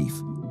of the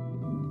reef.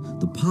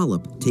 The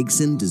polyp takes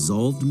in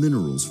dissolved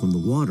minerals from the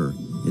water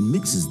and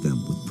mixes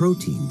them with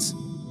proteins.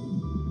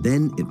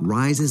 Then it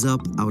rises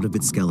up out of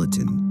its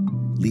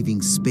skeleton,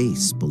 leaving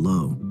space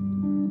below.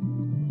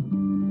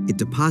 It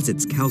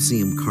deposits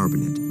calcium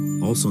carbonate,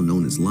 also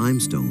known as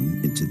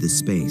limestone, into this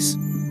space.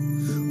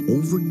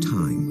 Over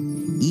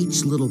time,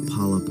 each little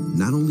polyp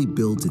not only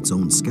builds its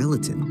own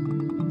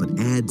skeleton, but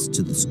adds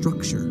to the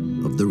structure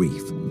of the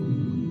reef.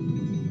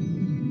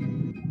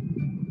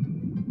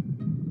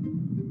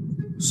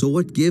 So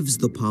what gives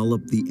the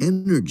polyp the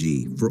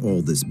energy for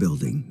all this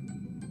building?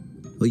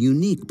 A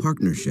unique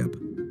partnership.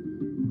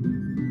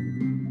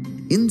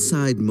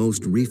 Inside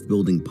most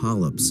reef-building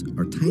polyps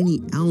are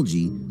tiny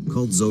algae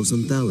called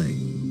zooxanthellae.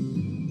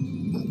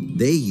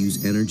 They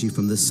use energy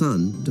from the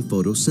sun to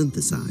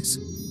photosynthesize,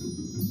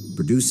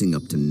 producing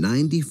up to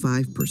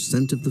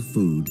 95% of the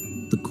food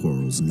the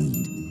corals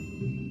need.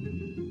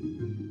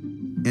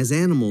 As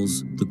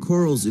animals, the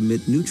corals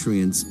emit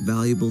nutrients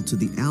valuable to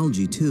the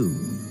algae too,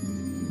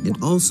 and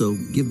also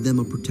give them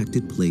a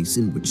protected place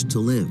in which to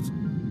live.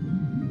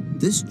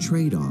 This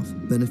trade-off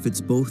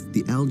benefits both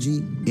the algae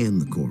and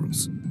the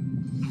corals.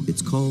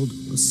 It's called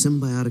a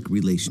symbiotic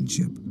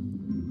relationship.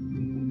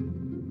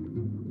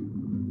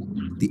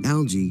 The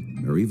algae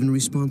are even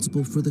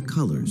responsible for the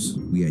colors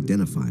we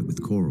identify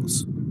with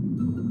corals.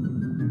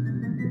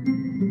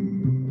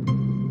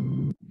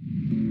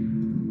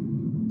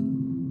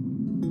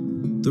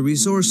 The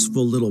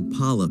resourceful little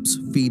polyps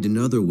feed in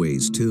other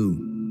ways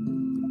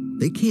too.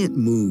 They can't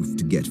move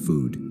to get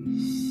food,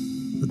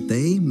 but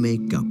they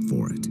make up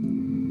for it.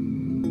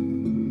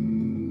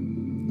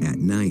 At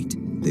night,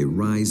 they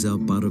rise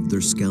up out of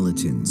their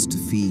skeletons to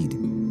feed,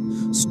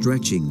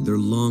 stretching their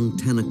long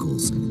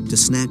tentacles to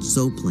snatch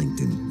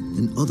zooplankton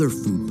and other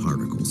food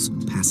particles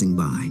passing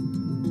by.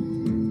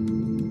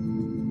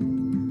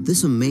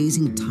 This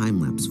amazing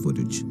time-lapse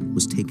footage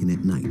was taken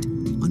at night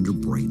under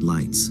bright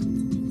lights.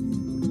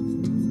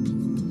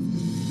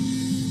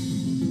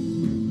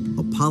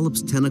 A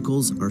polyp's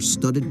tentacles are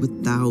studded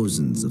with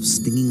thousands of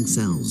stinging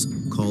cells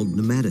called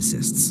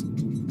nematocysts.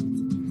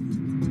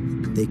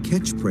 They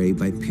catch prey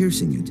by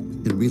piercing it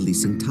and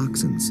releasing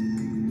toxins.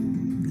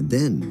 And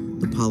then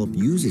the polyp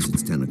uses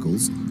its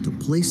tentacles to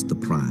place the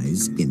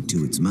prize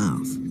into its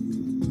mouth.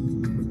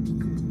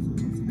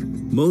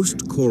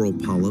 Most coral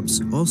polyps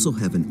also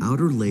have an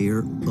outer layer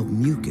of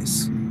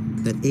mucus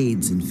that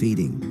aids in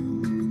feeding.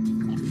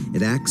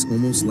 It acts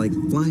almost like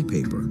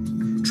flypaper,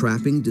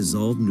 trapping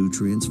dissolved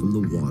nutrients from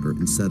the water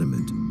and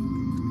sediment.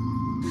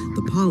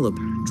 The polyp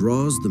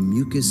draws the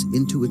mucus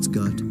into its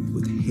gut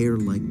with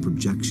hair-like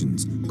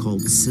projections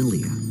called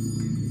cilia.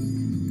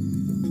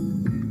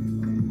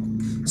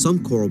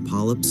 Some coral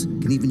polyps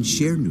can even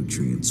share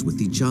nutrients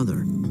with each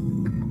other.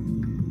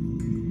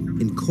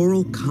 In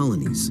coral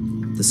colonies,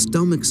 the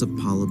stomachs of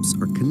polyps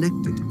are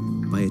connected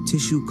by a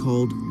tissue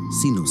called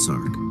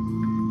coenosarc.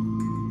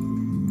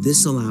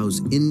 This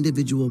allows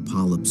individual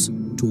polyps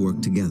to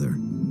work together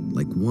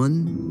like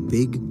one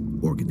big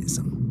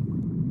organism.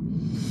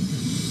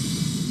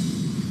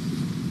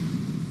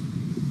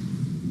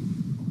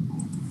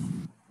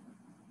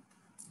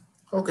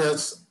 Okay,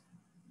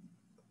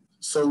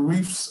 so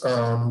reefs, there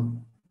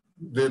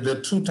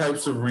are two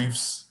types of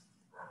reefs,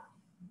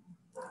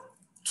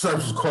 two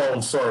types of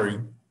corals, sorry.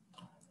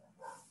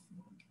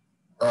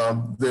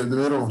 They're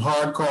made of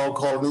hard coral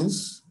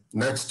colonies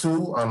next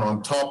to and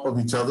on top of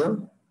each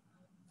other.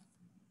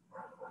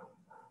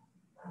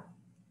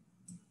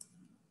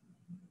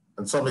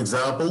 And some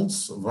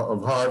examples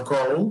of hard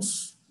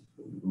corals: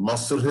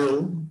 mustard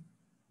hill,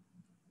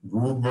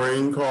 groove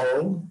brain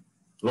coral,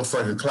 looks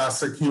like a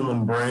classic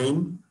human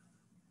brain.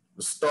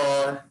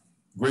 The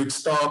great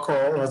star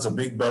coral has a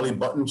big belly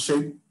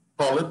button-shaped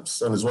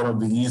polyps and is one of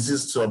the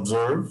easiest to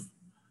observe.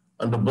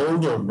 And the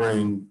boulder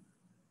brain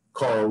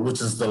coral,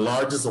 which is the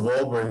largest of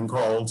all brain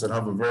corals that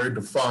have a very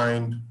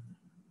defined,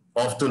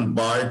 often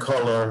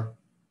bicolor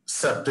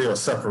septae or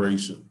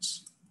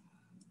separations.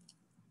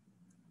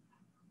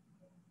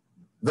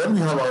 Then we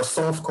have our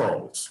soft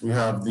corals. We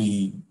have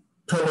the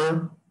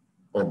pillar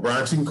or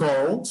branching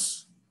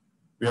corals.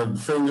 We have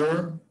the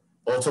finger,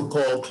 also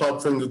called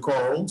club finger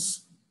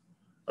corals.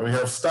 And we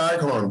have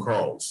staghorn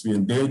corals, the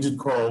endangered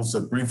corals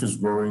that BREEF is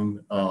growing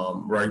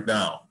right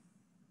now.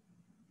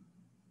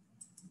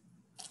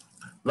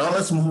 Now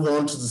let's move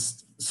on to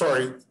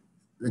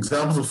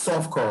examples of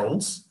soft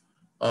corals.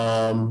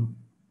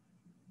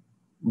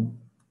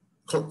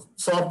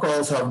 Soft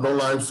corals have no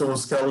limestone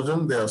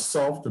skeleton. They are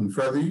soft and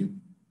feathery,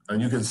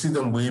 and you can see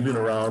them waving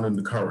around in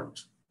the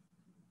current.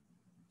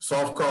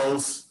 Soft coral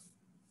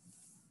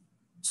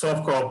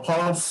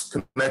polyps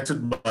they're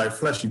connected by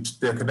fleshy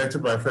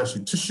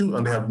tissue,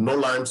 and they have no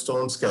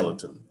limestone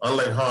skeleton.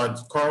 Unlike hard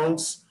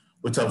corals,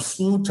 which have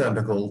smooth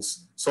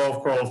tentacles,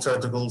 soft coral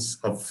tentacles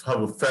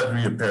have a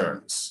feathery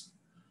appearance.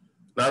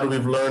 Now that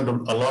we've learned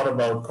a lot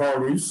about coral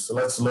reefs,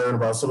 let's learn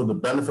about some of the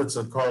benefits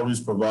that coral reefs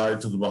provide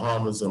to the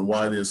Bahamas and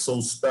why they're so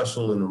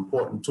special and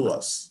important to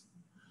us.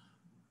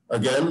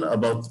 Again,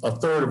 about a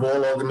third of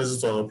all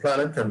organisms on the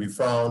planet can be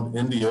found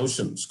in the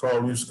oceans.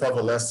 Coral reefs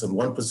cover less than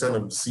 1%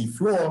 of the sea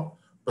floor,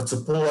 but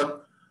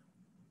support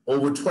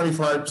over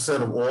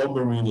 25% of all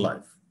marine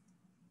life.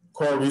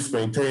 Coral reefs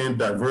maintain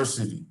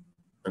diversity,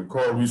 and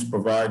coral reefs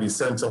provide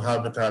essential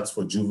habitats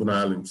for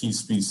juvenile and key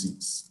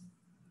species.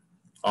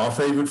 Our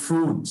favorite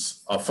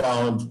foods are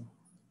found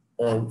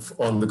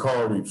on the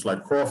coral reefs,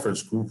 like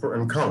crawfish, grouper,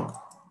 and conch.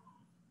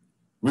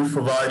 Reefs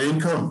provide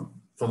income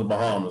for the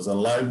Bahamas and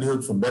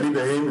livelihood for many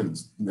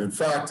Bahamians. In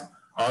fact,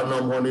 our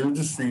 #1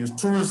 industry is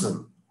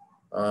tourism.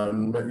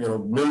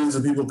 Millions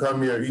of people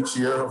come here each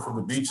year for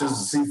the beaches,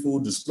 the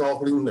seafood, the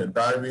snorkeling, the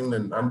diving,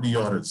 and the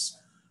yachts.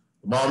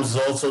 The Bahamas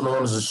is also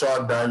known as the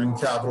shark diving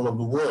capital of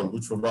the world,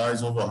 which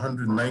provides over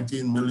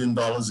 $119 million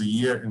a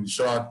year in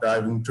shark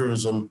diving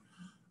tourism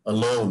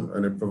alone,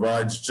 and it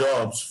provides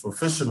jobs for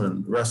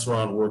fishermen,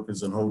 restaurant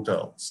workers, and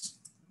hotels.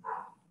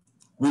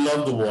 We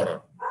love the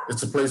water.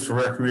 It's a place for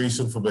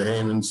recreation for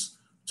Bahamians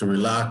to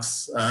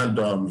relax and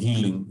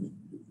healing.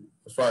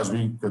 As far as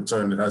we're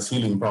concerned, it has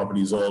healing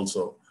properties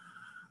also.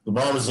 The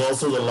Bahamas is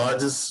also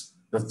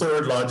the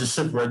third largest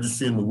ship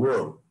registry in the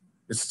world.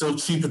 it's still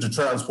cheaper to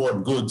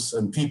transport goods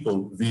and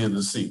people via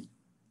the sea.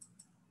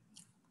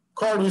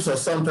 Coral reefs are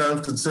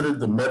sometimes considered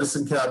the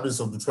medicine cabinets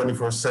of the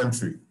 21st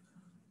century.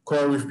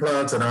 Coral reef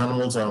plants and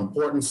animals are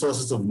important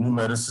sources of new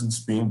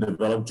medicines being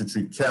developed to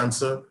treat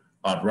cancer,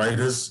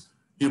 arthritis,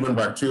 human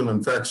bacterial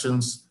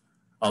infections,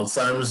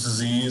 Alzheimer's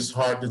disease,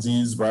 heart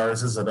disease,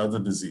 viruses, and other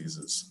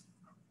diseases.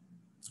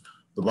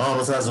 The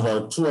Bahamas has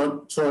about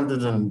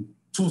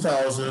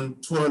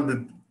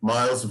 2,200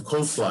 miles of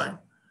coastline.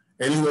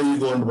 Anywhere you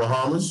go in the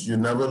Bahamas, you're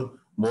never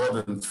more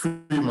than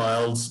 3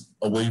 miles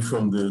away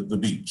from the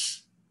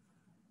beach.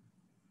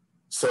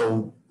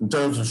 So in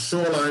terms of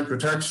shoreline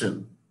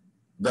protection,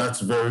 that's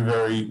very,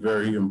 very,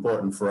 very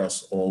important for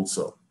us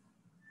also.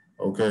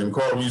 Okay, and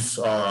coral reefs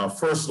are our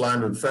first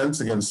line of defense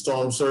against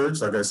storm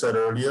surge, like I said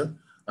earlier,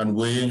 and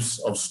waves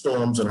of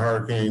storms and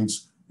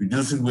hurricanes,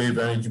 reducing wave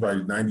energy by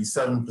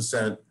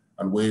 97%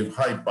 and wave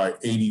height by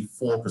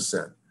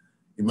 84%.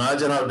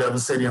 Imagine how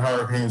devastating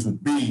hurricanes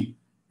would be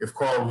if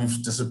coral reefs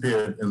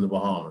disappeared in the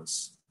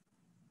Bahamas.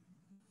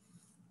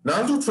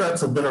 Natural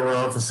threats have been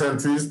around for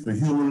centuries, but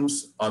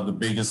humans are the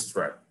biggest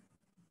threat.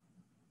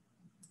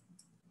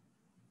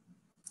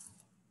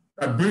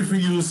 I briefly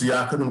use the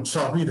acronym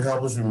CHOPPY to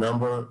help us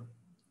remember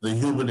the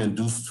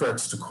human-induced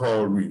threats to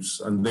coral reefs,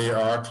 and they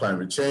are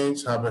climate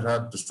change,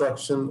 habitat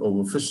destruction,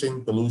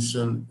 overfishing,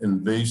 pollution,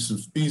 invasive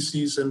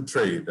species, and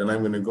trade. And I'm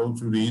going to go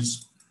through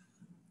these.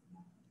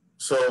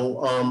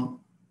 So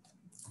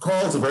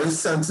corals are very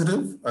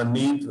sensitive and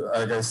need,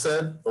 like I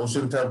said,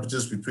 ocean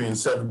temperatures between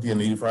 70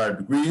 and 85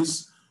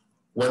 degrees.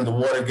 When the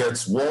water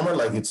gets warmer,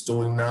 like it's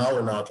doing now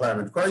in our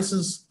climate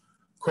crisis,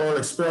 coral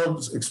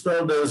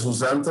expel theirs who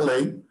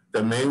xanthellate,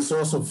 their main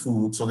source of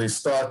food, so they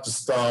start to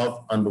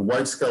starve, and the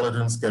white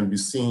skeletons can be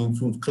seen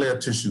through clear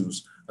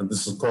tissues, and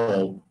this is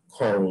called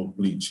coral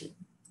bleaching.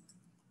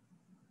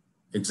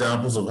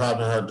 Examples of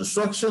habitat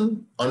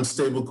destruction: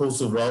 unstable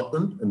coastal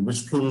development in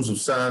which plumes of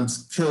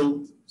sands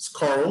kill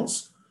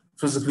corals,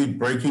 physically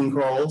breaking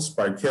corals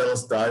by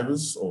careless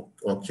divers or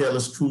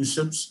careless cruise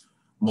ships,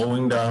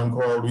 mowing down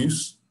coral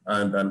reefs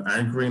and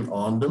anchoring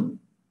on them.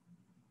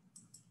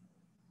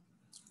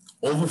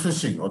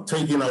 Overfishing, or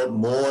taking out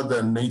more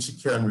than nature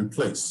can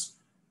replace.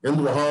 In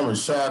the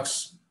Bahamas,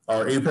 sharks,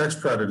 our apex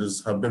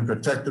predators, have been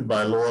protected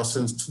by law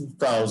since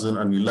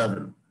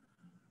 2011.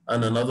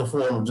 And another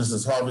form of this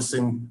is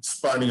harvesting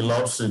spiny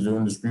lobster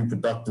during this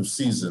reproductive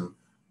season,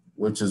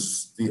 which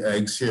is the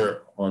eggs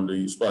here on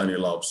the spiny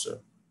lobster.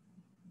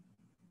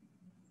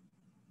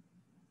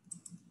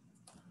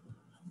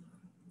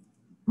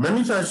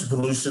 Many types of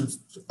pollution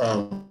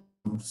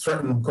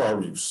threaten coral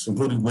reefs,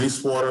 including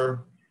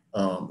wastewater,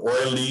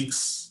 oil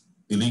leaks,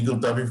 illegal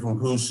dumping from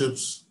cruise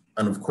ships,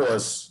 and of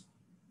course,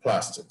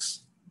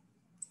 plastics.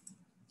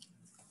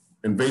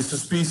 Invasive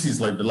species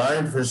like the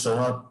lionfish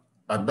are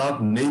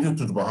not native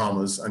to the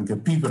Bahamas and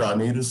compete with our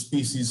native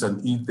species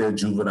and eat their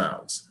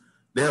juveniles.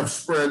 They have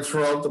spread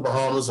throughout the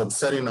Bahamas,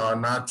 upsetting our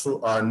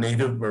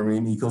native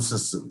marine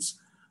ecosystems.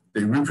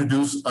 They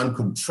reproduce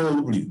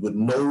uncontrollably with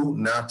no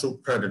natural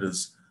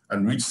predators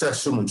and reach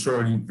sexual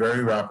maturity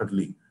very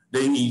rapidly.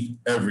 They eat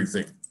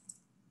everything.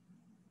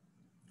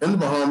 In the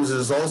Bahamas, it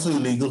is also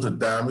illegal to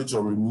damage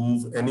or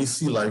remove any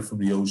sea life from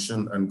the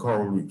ocean and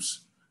coral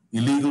reefs.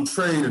 Illegal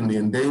trade in the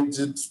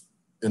endangered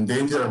and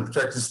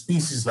protected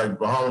species like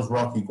Bahamas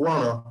rock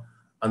iguana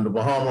and the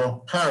Bahama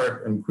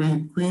parrot and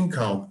queen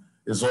count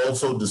is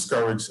also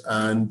discouraged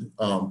and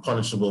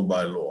punishable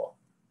by law.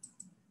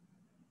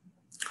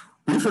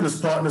 BREEF and its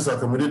partners are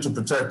committed to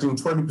protecting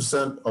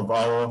 20% of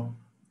our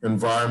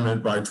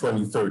environment by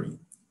 2030.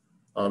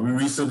 We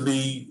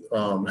recently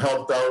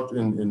helped out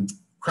in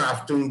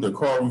crafting the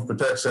Coral Reef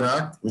Protection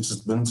Act, which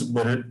has been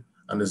submitted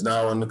and is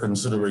now under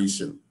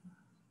consideration.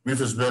 BREEF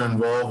has been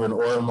involved in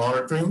oil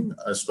monitoring,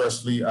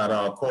 especially at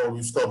our Coral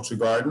Reef Sculpture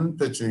Garden,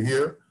 picture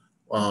here,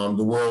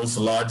 the world's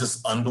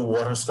largest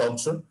underwater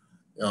sculpture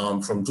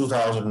from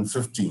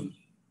 2015.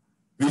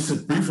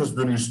 BREEF has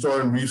been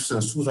restoring reefs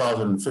since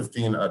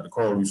 2015 at the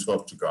Coral Reef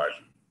Sculpture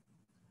Garden.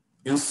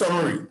 In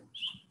summary,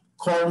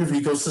 coral reef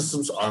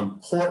ecosystems are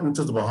important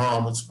to the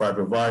Bahamas by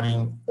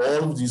providing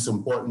all of these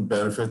important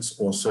benefits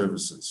or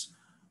services: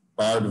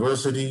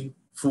 biodiversity,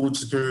 food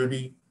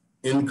security,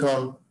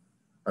 income,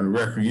 and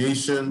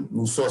recreation,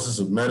 new sources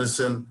of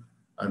medicine,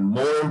 and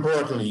more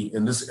importantly,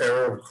 in this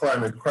era of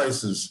climate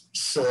crisis,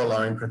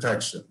 shoreline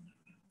protection.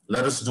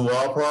 Let us do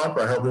our part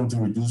by helping to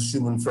reduce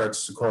human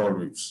threats to coral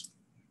reefs.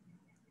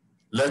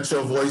 Let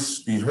your voice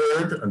be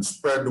heard and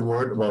spread the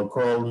word about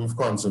coral reef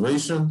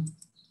conservation.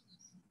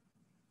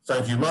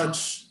 Thank you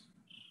much.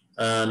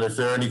 And if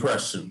there are any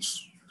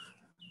questions.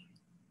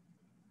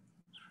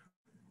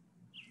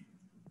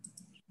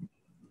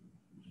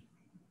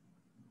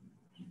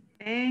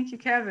 Thank you,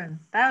 Kevin.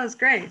 That was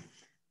great.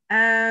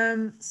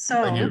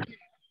 So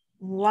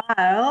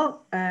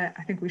while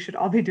I think we should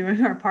all be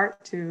doing our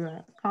part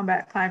to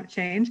combat climate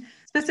change,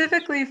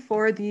 specifically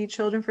for the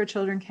Children for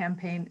Children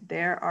campaign,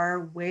 there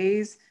are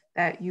ways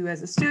that you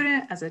as a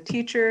student, as a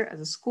teacher, as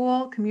a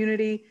school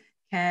community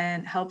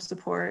can help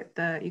support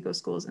the eco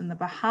schools in the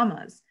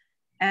Bahamas.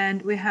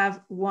 And we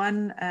have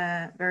one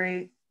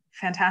very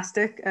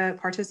fantastic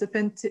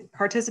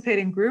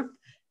participating group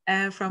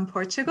from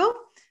Portugal.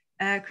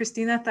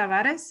 Cristina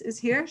Tavares is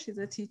here. She's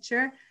a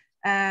teacher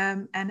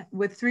and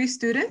with 3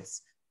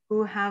 students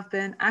who have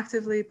been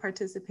actively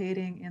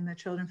participating in the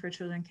Children for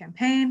Children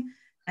campaign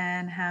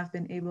and have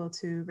been able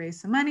to raise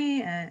some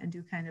money and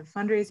do kind of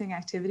fundraising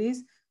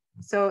activities.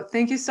 So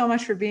thank you so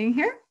much for being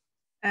here,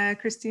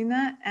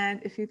 Cristina. And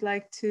if you'd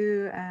like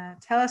to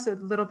tell us a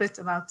little bit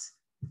about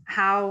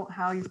how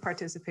you've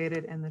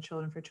participated in the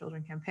Children for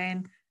Children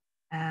campaign,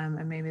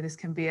 and maybe this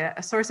can be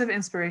a source of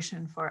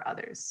inspiration for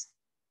others.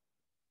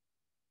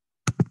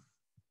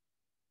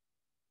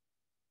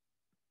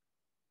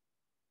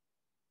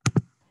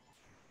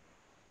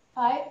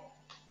 Hi,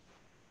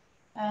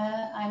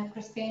 I'm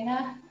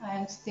Cristina.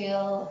 I'm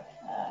still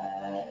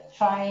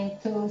trying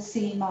to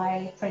see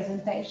my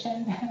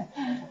presentation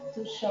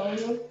to show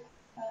you.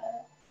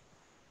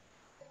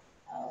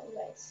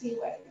 Let's see,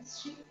 where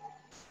is she?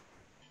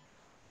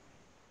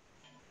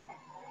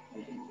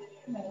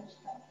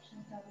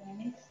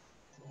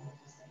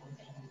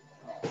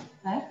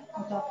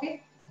 Tá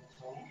ok?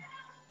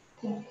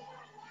 Sim.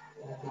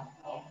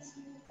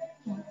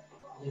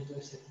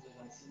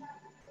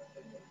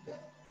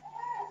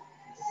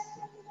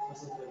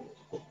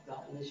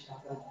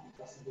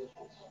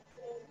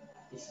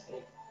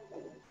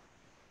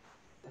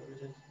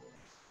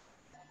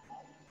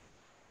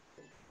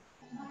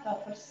 Tá a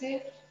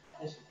aparecer?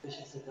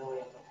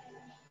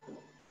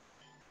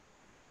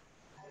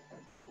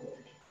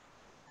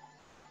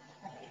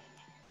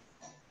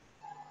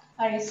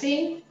 Are you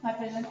seeing my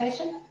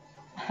presentation?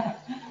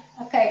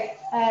 Okay.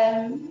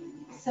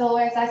 So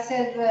as I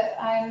said,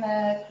 I'm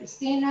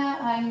Cristina.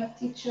 I'm a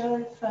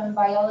teacher from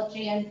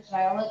biology and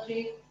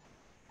geology,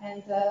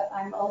 and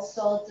I'm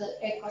also the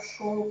Eco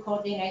School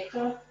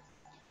coordinator.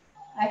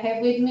 I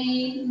have with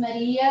me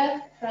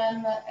Maria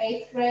from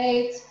 8th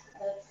grade,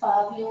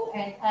 Fabio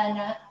and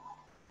Anna,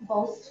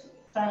 both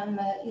from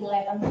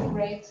 11th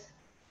grade.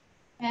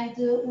 And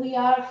we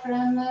are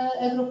from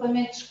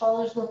Agrupamento de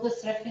Escolas do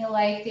Serafim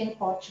Leite in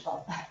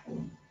Portugal.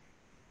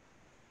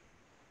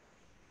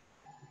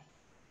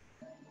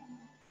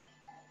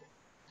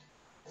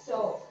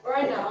 So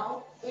right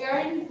now we are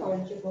in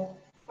Portugal,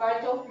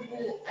 part of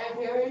the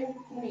Iberian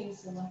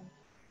Peninsula.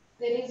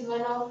 That is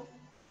one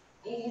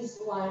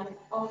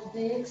of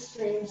the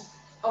extremes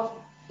of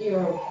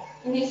Europe.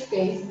 In this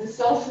case, the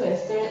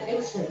southwestern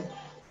extreme.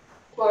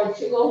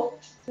 Portugal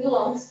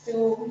belongs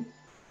to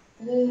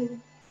the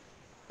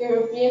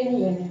European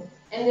Union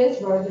and its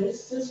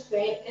borders to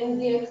Spain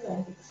and the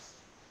Atlantic.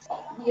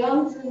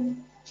 Beyond the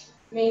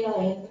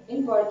mainland,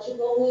 in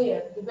Portugal, we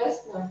have the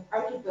best known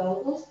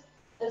archipelagos,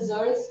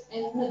 Azores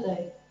and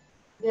Madeira.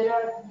 There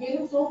are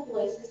beautiful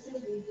places to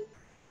visit.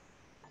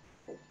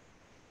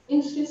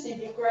 In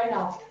specific, right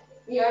now,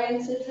 we are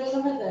in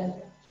Central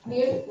Madeira,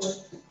 near the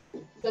port,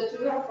 but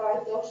we are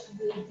part of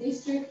the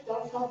district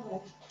of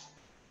Almada.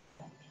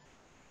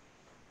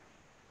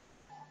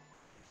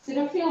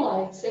 Serafim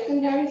Leite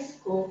Secondary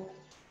School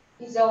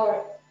is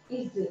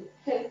the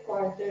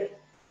headquarters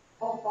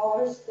of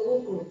our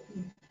school group,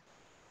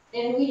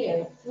 and we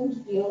have food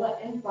villa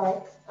and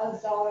park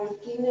as our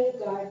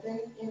kindergarten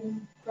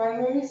and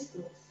primary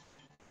schools.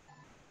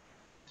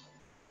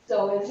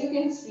 So as you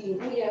can see,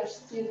 we have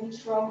students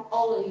from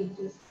all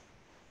ages,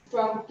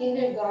 from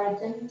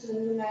kindergarten to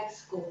night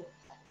school,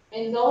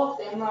 and all of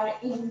them are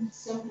in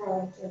some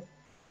project.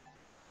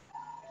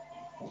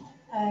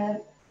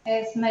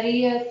 As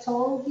Maria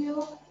told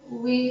you,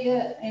 we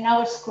in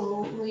our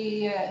school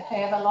we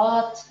have a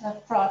lot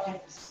of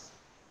projects.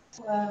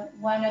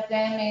 One of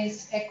them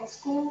is Eco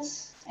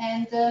Schools,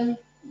 and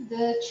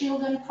the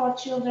Children for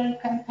Children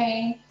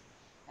campaign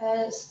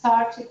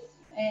started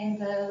in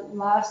the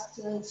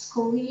last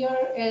school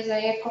year as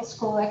an Eco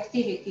School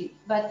activity,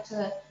 but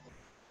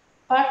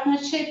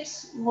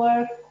partnerships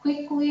were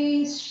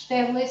quickly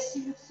established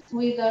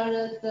with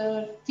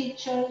the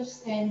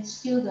teachers and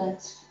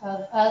students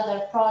of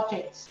other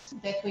projects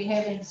that we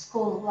have in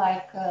school,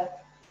 like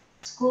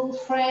School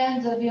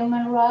Friends of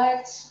Human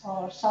Rights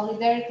or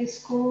Solidarity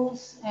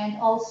Schools, and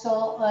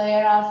also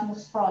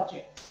Erasmus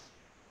projects.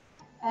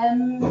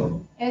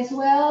 As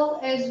well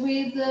as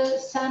with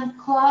some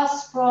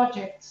class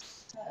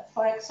projects.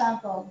 For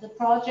example, the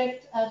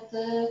project of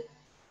the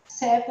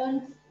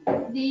 7th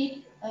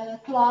D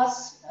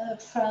class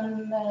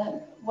from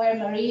where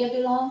Maria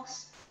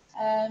belongs,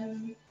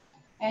 and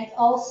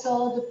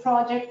also the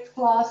project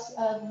class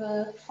of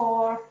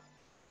 4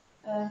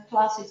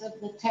 classes of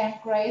the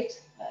 10th grade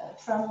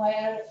from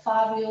where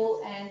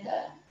Fabio and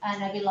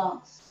Anna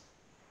belongs.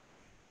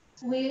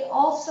 We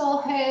also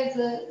had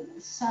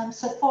some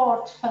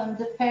support from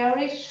the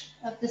parish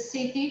of the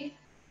city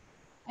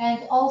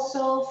and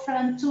also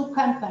from 2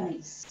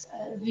 companies,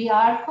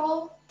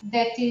 Viarco,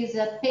 that is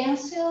a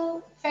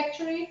pencil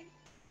factory,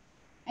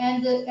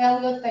 and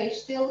Elliot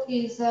Textile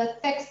is a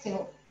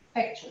textile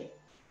factory.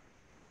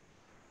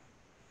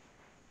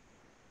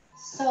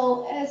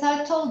 So as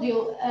I told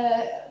you,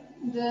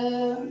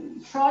 the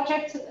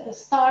project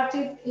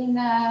started in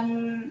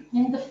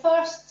the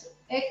first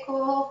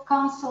Eco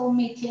Council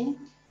meeting,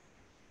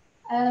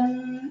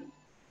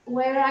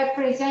 where I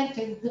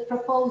presented the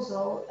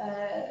proposal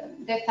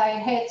that I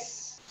had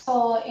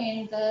saw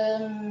in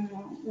the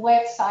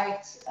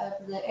website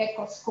of the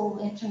Eco School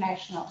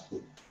International.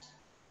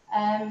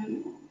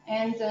 And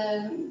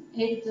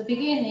in the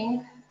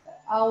beginning,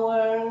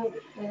 our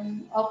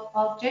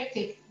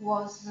objective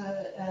was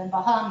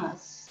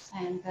Bahamas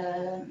and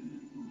the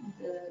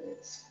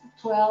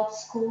 12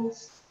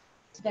 schools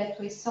that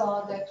we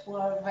saw that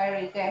were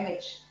very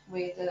damaged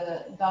with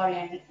the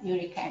Dorian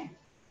hurricane.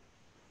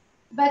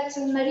 But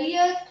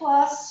Maria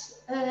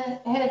class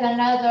had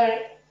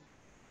another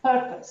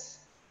purpose.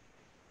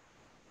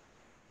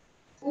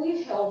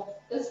 We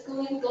helped a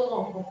school in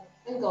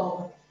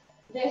Angola.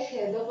 They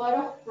had a lot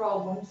of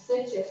problems,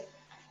 such as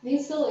the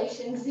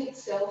installations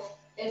itself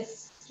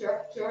as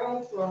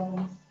structural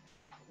problems.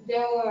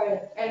 There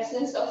were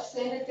absence of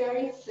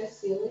sanitary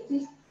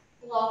facilities,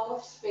 lack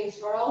of space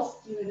for all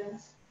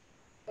students.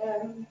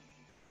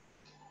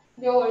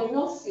 There were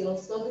no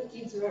seals, so the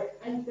kids were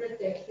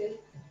unprotected.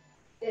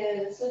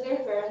 So their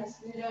parents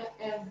didn't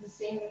have the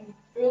same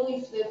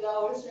relief that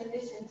ours when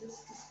they sent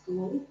us to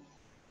school.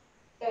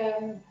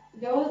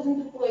 There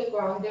wasn't a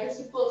playground. Their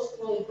supposed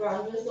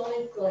playground was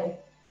only clay.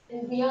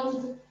 And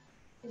beyond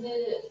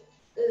the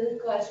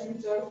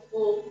classrooms were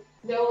full,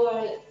 there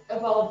were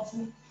about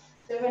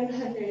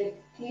 700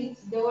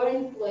 kids that were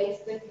in place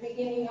at the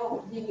beginning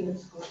of the new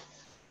school.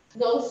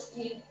 Those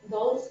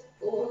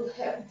will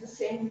have the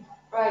same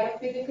right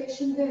of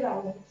education that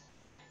ours.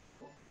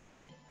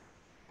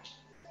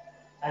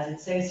 As it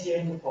says here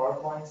in the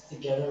PowerPoint,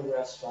 together we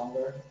are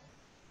stronger.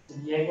 To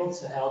be able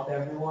to help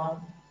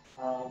everyone,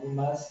 we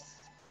must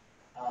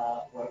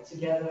work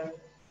together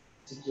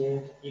to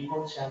give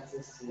equal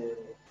chances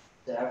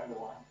to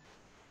everyone,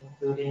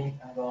 including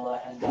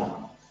Angola and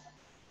Bahamas.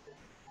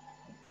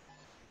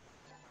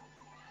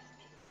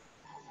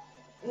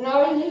 In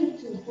order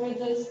to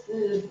produce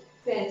the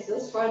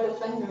pencils for the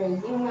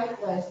fundraising, my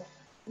class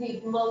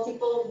did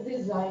multiple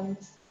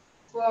designs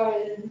for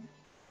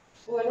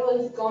what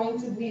was going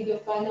to be the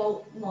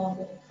final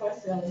model for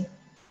selling.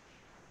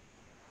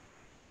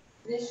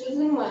 The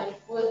chosen one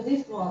was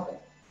this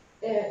model,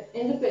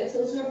 and the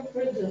pencils were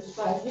produced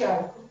by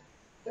Arco,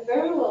 a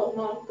very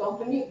well-known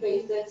company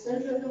based at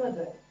San João de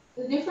Madeira.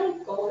 The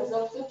different colors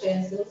of the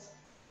pencils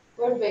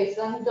were based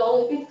on the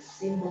Olympic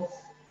symbols.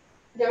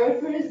 They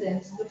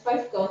represent the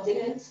 5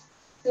 continents,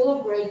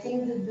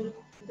 celebrating the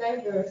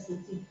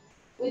diversity.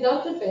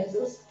 Without the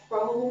pencils,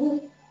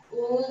 probably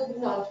we would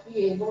not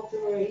be able to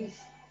raise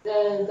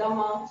the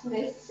amount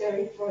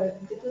necessary for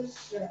the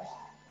construction.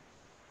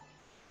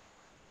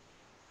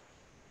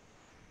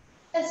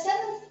 A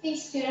 7th D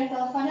student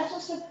got financial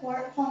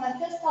support from a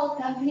textile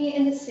company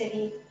in the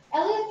city.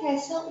 Elliot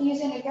Kessel,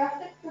 using a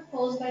graphic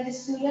proposed by the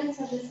students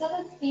of the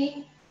 7th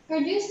D,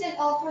 produced and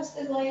offers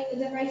the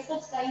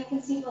bracelets that you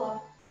can see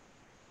below.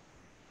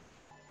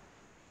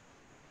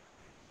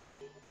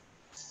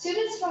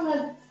 Students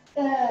from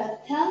the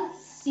 10th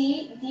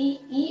C,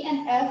 D, E,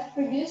 and F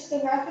produced the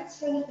graphics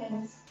for the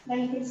pins that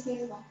you can see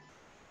as well.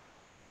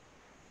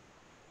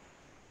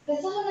 The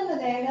San João de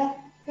Madeira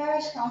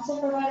Parish Council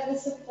provided the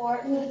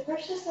support with the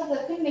purchase of the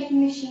pin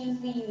making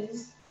machines we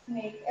used to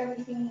make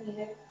everything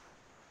needed.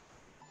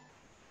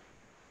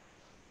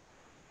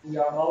 We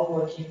are all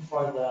working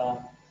for the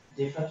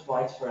different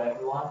rights for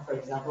everyone. For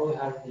example, we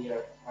have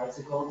the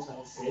Article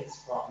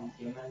 26 from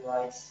Human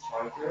Rights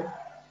Charter.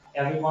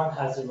 Everyone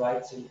has the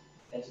right to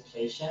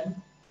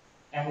education.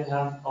 And we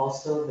have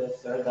also the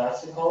 3rd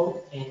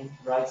article in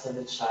Rights of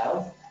the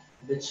Child.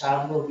 The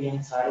child will be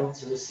entitled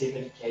to receive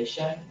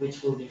education,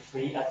 which will be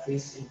free, at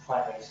least in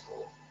primary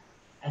school.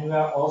 And we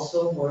are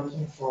also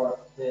working for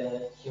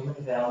the human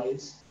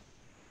values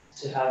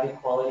to have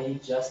equality,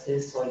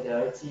 justice,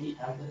 solidarity,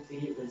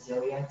 empathy,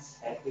 resilience,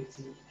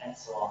 equity, and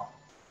so on.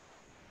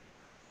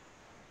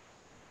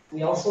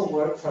 We also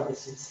work for the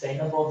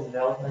Sustainable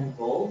Development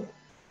Goal.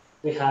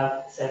 We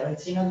have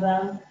 17 of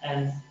them,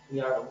 and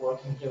we are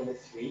working here with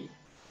 3.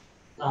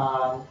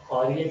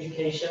 Quality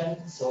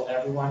education, so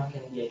everyone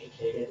can be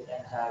educated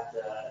and have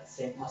the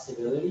same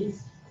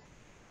possibilities.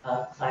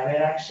 Climate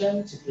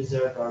action, to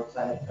preserve our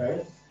planet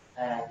Earth,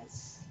 and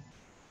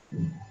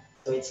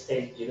so it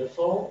stays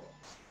beautiful.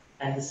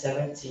 And the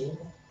 17,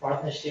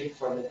 partnership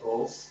for the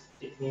goals.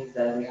 It means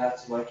that we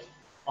have to work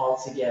all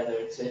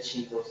together to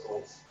achieve those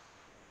goals.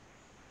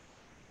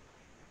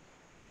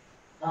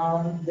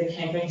 The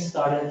campaign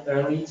started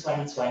early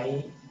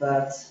 2020,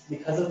 but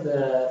because of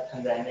the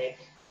pandemic,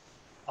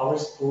 our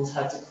schools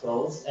had to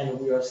close and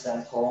we were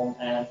sent home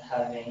and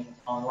having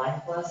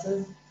online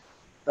classes,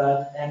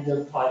 and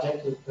the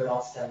project was put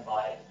on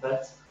standby.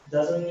 But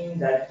doesn't mean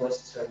that it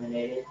was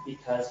terminated,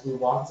 because we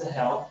want to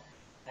help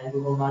and we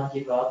will not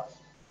give up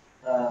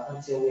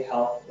until we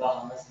help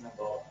Bahamas and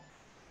Angola.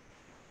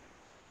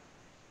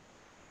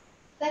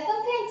 The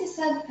campaign to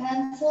send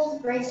pencils,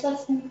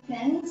 bracelets, and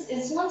pins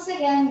is once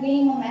again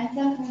gaining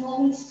momentum,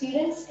 involving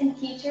students and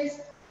teachers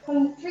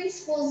from 3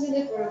 schools in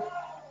the group.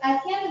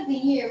 At the end of the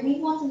year, we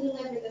want to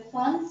deliver the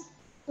funds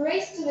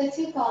raised to the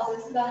 2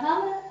 causes,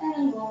 Bahamas and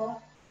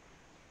Angola.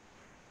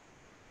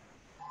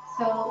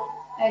 So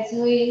as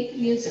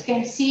you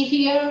can see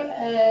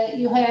here,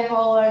 you have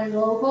our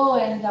logo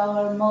and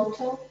our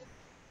motto.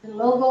 The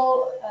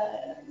logo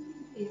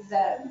is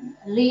a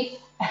leaf,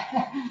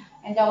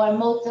 and our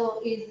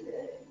motto is,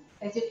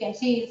 as you can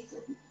see, is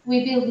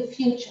we build the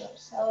future.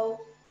 So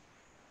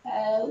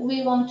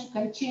we want to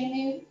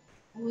continue.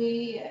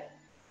 We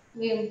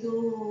will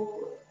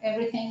do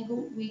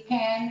everything we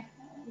can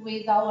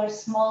with our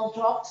small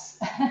drops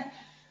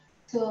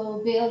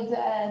to build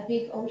a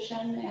big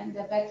ocean and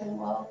a better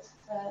world.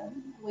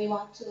 We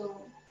want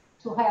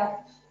to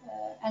help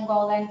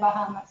Angola and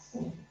Bahamas.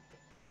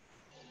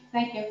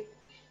 Thank you.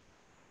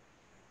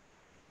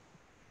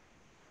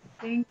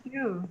 Thank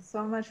you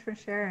so much for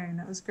sharing.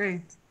 That was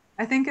great.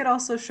 I think it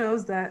also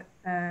shows that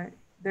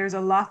there's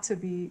a lot to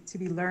be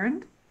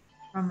learned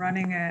from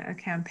running a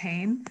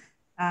campaign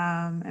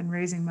and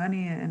raising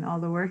money, and all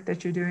the work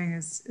that you're doing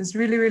is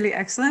really, really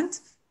excellent.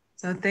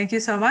 So thank you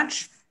so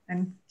much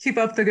and keep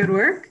up the good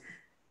work.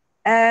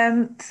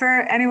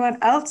 For anyone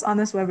else on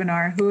this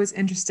webinar who is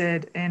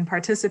interested in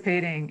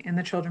participating in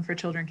the Children for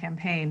Children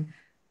campaign,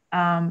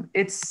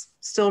 it's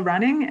still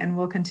running and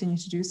will continue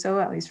to do so,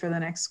 at least for the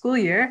next school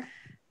year.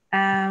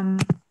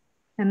 And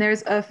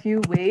there's a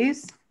few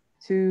ways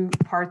to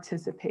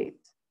participate.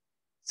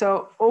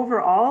 So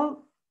overall,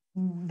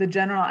 the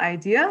general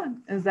idea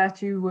is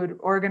that you would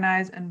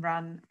organize and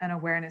run an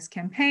awareness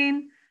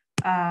campaign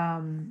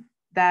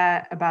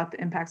about the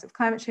impacts of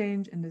climate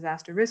change and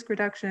disaster risk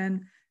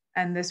reduction.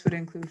 And this would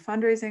include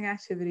fundraising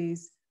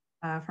activities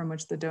from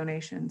which the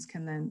donations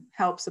can then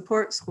help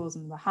support schools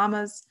in the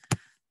Bahamas.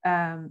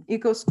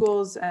 Eco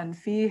Schools and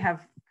FEE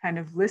have kind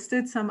of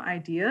listed some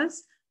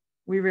ideas.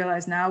 We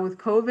realize now with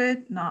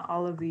COVID, not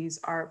all of these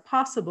are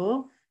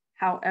possible.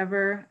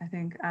 However, I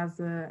think as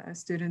the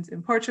students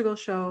in Portugal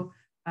show,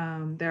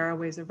 there are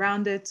ways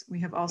around it. We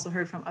have also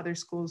heard from other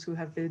schools who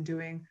have been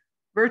doing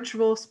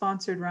virtual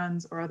sponsored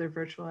runs or other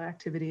virtual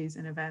activities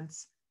and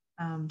events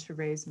to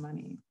raise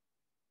money.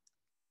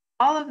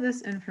 All of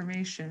this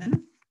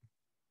information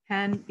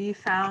can be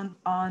found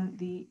on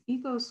the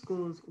Eco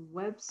Schools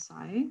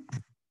website,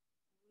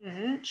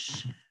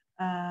 which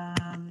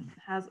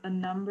has a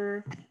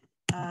number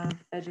of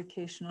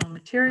educational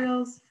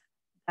materials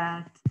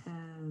that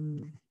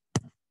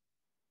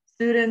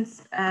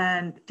students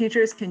and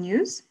teachers can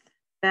use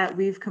that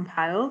we've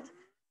compiled.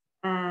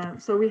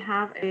 So we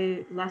have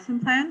a lesson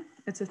plan.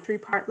 It's a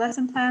 3-part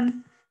lesson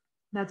plan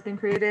that's been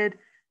created.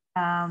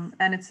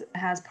 And it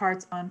has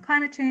parts on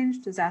climate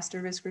change,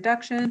 disaster risk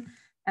reduction,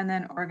 and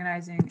then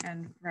organizing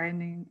and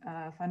running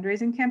a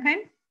fundraising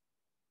campaign.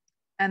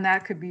 And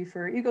that could be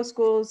for Eco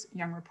Schools,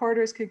 young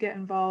reporters could get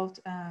involved,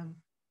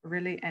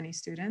 really any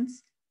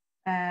students.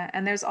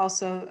 And there's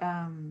also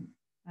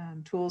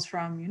tools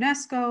from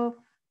UNESCO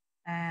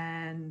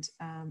and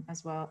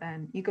as well,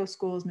 and Eco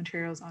Schools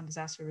materials on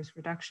disaster risk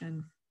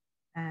reduction,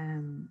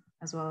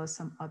 as well as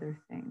some other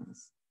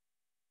things.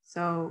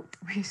 So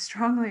we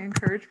strongly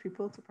encourage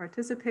people to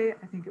participate.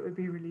 I think it would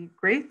be really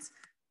great.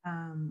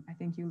 I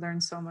think you learn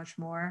so much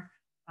more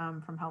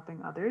from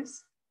helping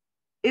others.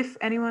 If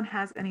anyone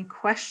has any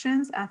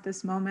questions at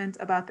this moment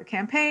about the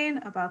campaign,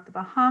 about the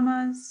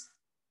Bahamas,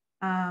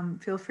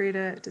 feel free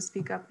to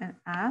speak up and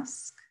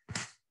ask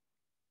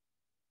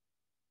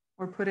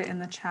or put it in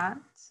the chat.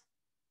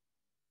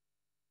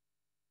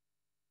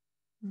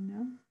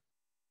 No?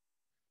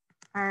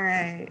 All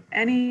right,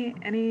 any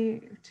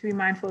to be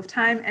mindful of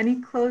time, any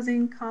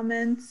closing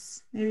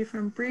comments, maybe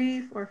from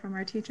BREEF or from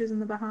our teachers in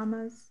the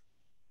Bahamas?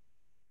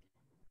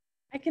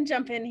 I can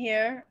jump in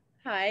here.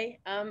 Hi,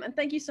 and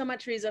thank you so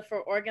much, Riza,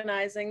 for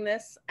organizing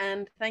this,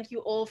 and thank you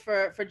all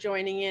for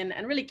joining in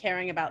and really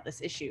caring about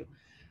this issue.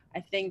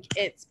 I think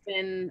it's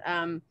been,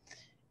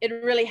 it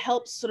really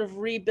helps sort of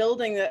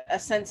rebuilding a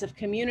sense of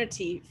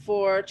community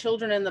for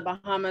children in the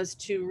Bahamas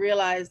to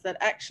realize that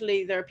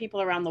actually there are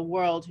people around the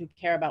world who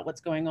care about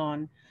what's going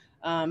on.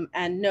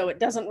 And no, it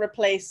doesn't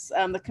replace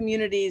the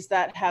communities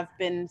that have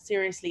been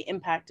seriously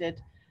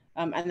impacted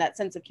and that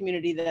sense of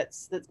community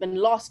that's been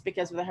lost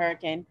because of the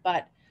hurricane.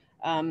 But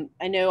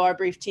I know our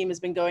BREEF team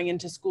has been going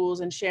into schools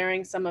and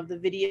sharing some of the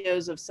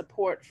videos of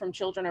support from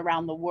children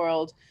around the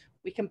world.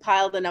 We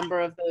compiled a number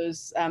of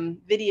those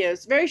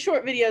videos, very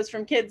short videos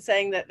from kids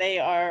saying that they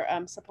are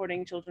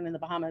supporting children in the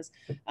Bahamas.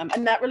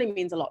 And that really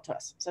means a lot to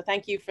us. So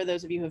thank you for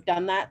those of you who have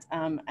done that.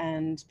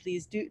 And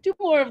please do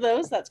more of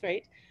those, that's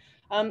great.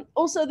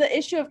 Also, the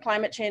issue of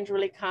climate change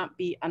really can't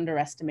be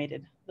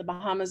underestimated. The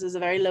Bahamas is a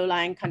very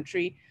low-lying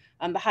country.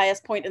 The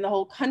highest point in the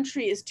whole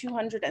country is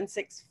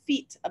 206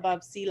 feet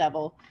above sea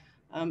level.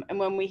 And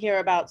when we hear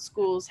about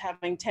schools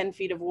having 10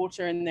 feet of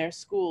water in their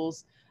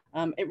schools,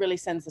 it really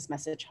sends this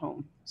message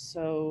home.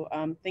 So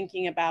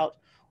thinking about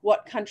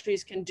what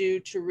countries can do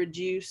to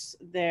reduce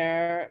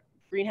their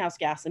greenhouse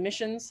gas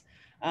emissions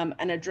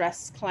and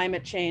address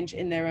climate change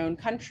in their own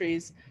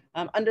countries,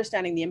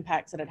 understanding the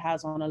impacts that it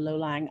has on a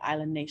low-lying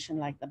island nation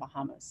like the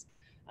Bahamas.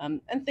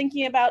 and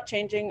thinking about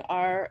changing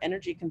our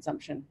energy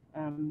consumption.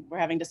 We're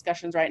having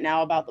discussions right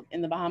now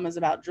in the Bahamas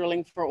about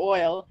drilling for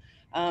oil,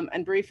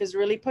 and BREEF is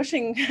really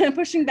pushing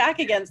back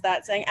against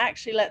that, saying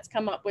actually let's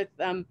come up with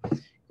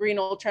green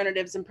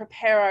alternatives and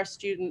prepare our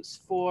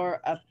students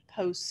for a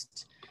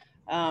post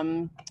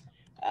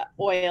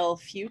oil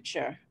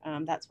future.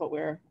 That's what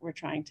we're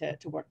trying to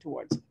work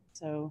towards.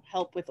 So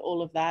help with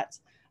all of that.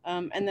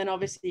 And then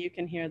obviously you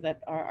can hear that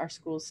our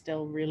schools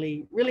still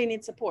really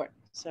need support.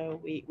 So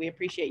we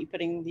appreciate you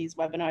putting these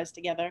webinars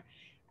together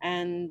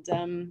and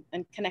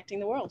connecting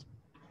the world.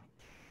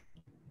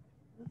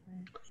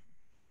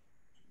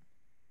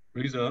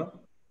 Riza?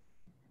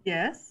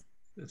 Yes?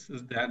 This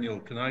is Daniel.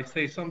 Can I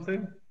say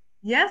something?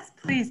 Yes,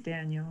 please,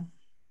 Daniel.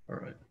 All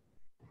right,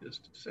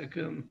 just a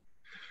second.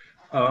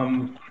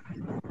 Hi,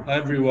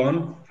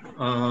 everyone.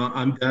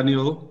 I'm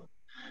Daniel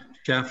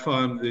Schaffer.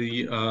 I'm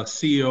the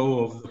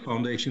CEO of the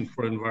Foundation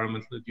for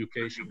Environmental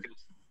Education.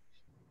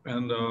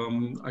 And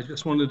I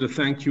just wanted to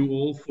thank you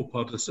all for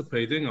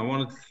participating. I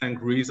wanted to thank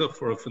Riza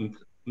for a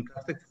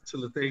fantastic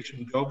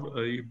facilitation job.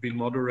 You've been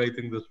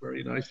moderating this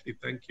very nicely.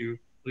 Thank you,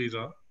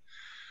 Riza.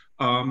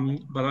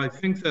 But I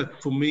think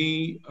that for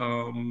me,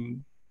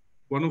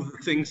 one of the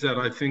things that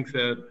I think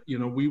that,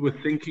 we were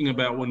thinking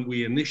about when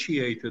we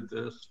initiated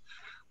this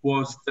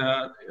was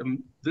that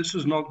this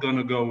is not going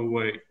to go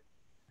away.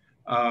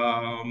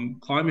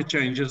 Climate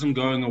change isn't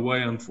going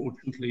away,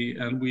 unfortunately,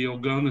 and we are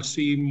going to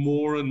see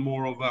more and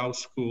more of our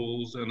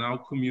schools and our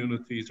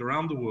communities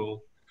around the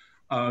world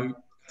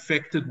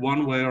affected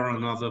one way or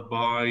another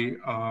by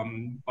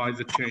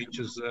the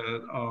changes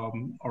that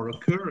are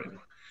occurring,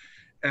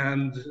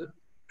 and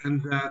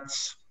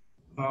that's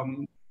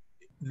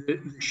there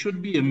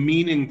should be a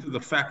meaning to the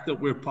fact that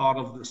we're part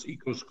of this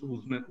Eco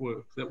Schools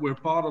network, that we're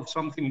part of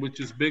something which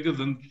is bigger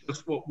than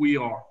just what we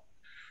are,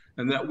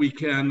 and that we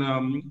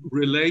can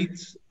relate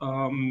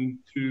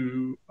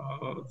to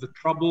the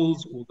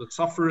troubles or the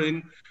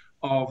suffering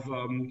of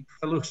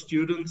fellow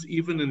students,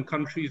 even in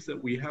countries that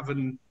we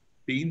haven't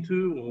been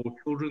to, or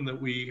children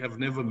that we have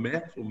never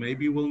met or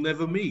maybe will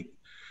never meet.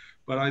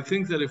 But I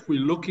think that if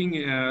we're looking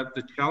at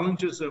the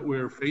challenges that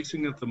we're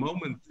facing at the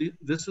moment,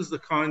 this is the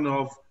kind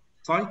of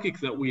psychic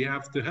that we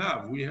have to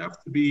have. We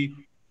have to be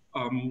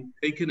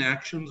taking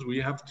actions. We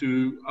have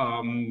to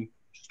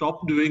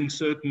stop doing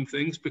certain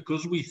things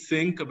because we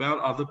think about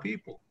other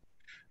people.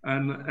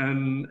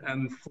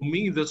 And for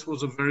me, this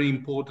was a very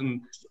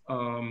important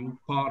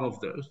part of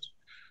this.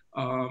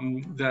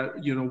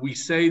 That, we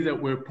say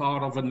that we're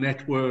part of a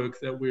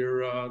network, that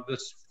we're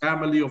this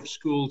family of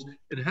schools.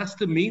 It has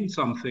to mean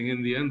something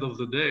in the end of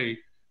the day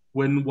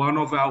when one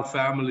of our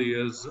family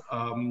is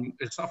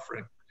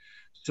suffering.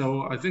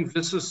 So I think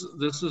this is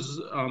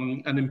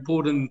an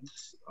important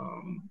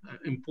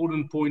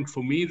point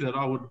for me, that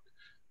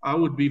I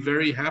would be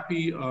very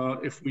happy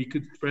if we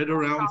could spread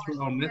around through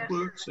our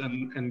networks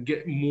and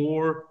get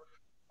more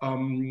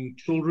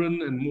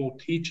children and more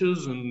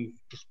teachers and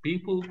just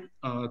people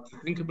to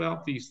think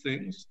about these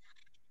things.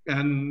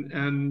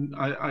 And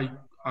I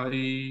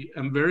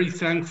am very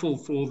thankful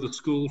for the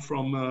school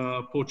from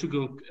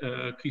Portugal,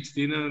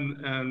 Cristina,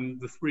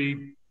 and the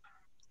 3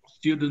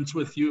 students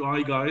with you.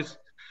 Hi, guys.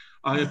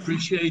 I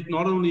appreciate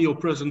not only your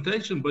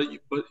presentation, but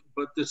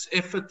this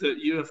effort that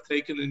you have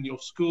taken in your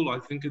school. I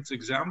think it's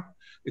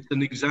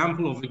an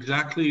example of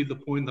exactly the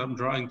point I'm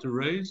trying to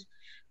raise.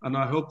 And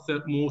I hope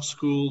that more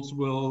schools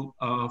will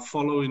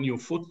follow in your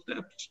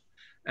footsteps.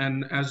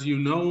 And as you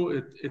know,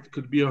 it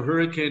could be a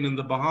hurricane in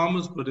the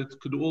Bahamas, but it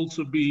could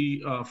also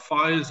be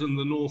fires in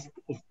the north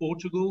of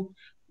Portugal.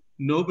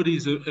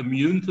 Nobody's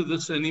immune to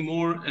this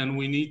anymore, and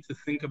we need to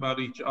think about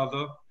each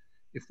other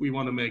if we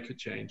want to make a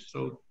change.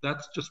 So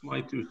that's just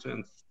my 2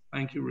 cents.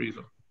 Thank you,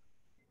 Riza.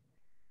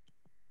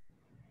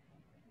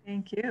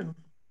 Thank you.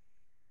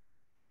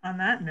 On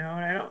that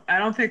note, I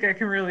don't think I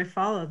can really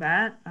follow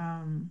that,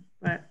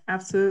 but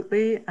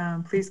absolutely,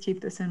 please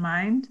keep this in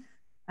mind.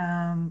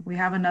 We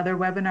have another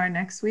webinar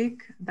next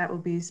week that will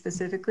be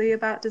specifically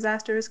about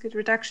disaster risk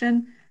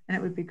reduction, and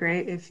it would be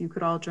great if you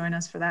could all join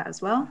us for that as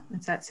well.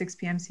 It's at 6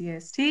 p.m.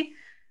 CST.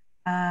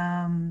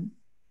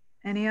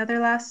 Any other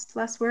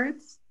last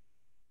words?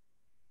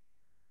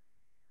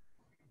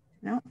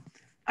 No?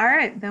 All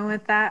right, then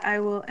with that, I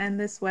will end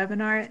this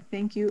webinar.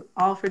 Thank you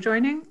all for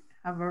joining.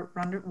 Have a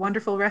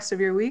wonderful rest of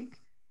your week,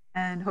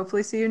 and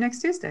hopefully see you next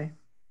Tuesday.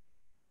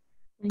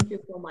 Thank you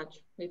so much.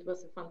 It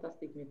was a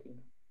fantastic meeting.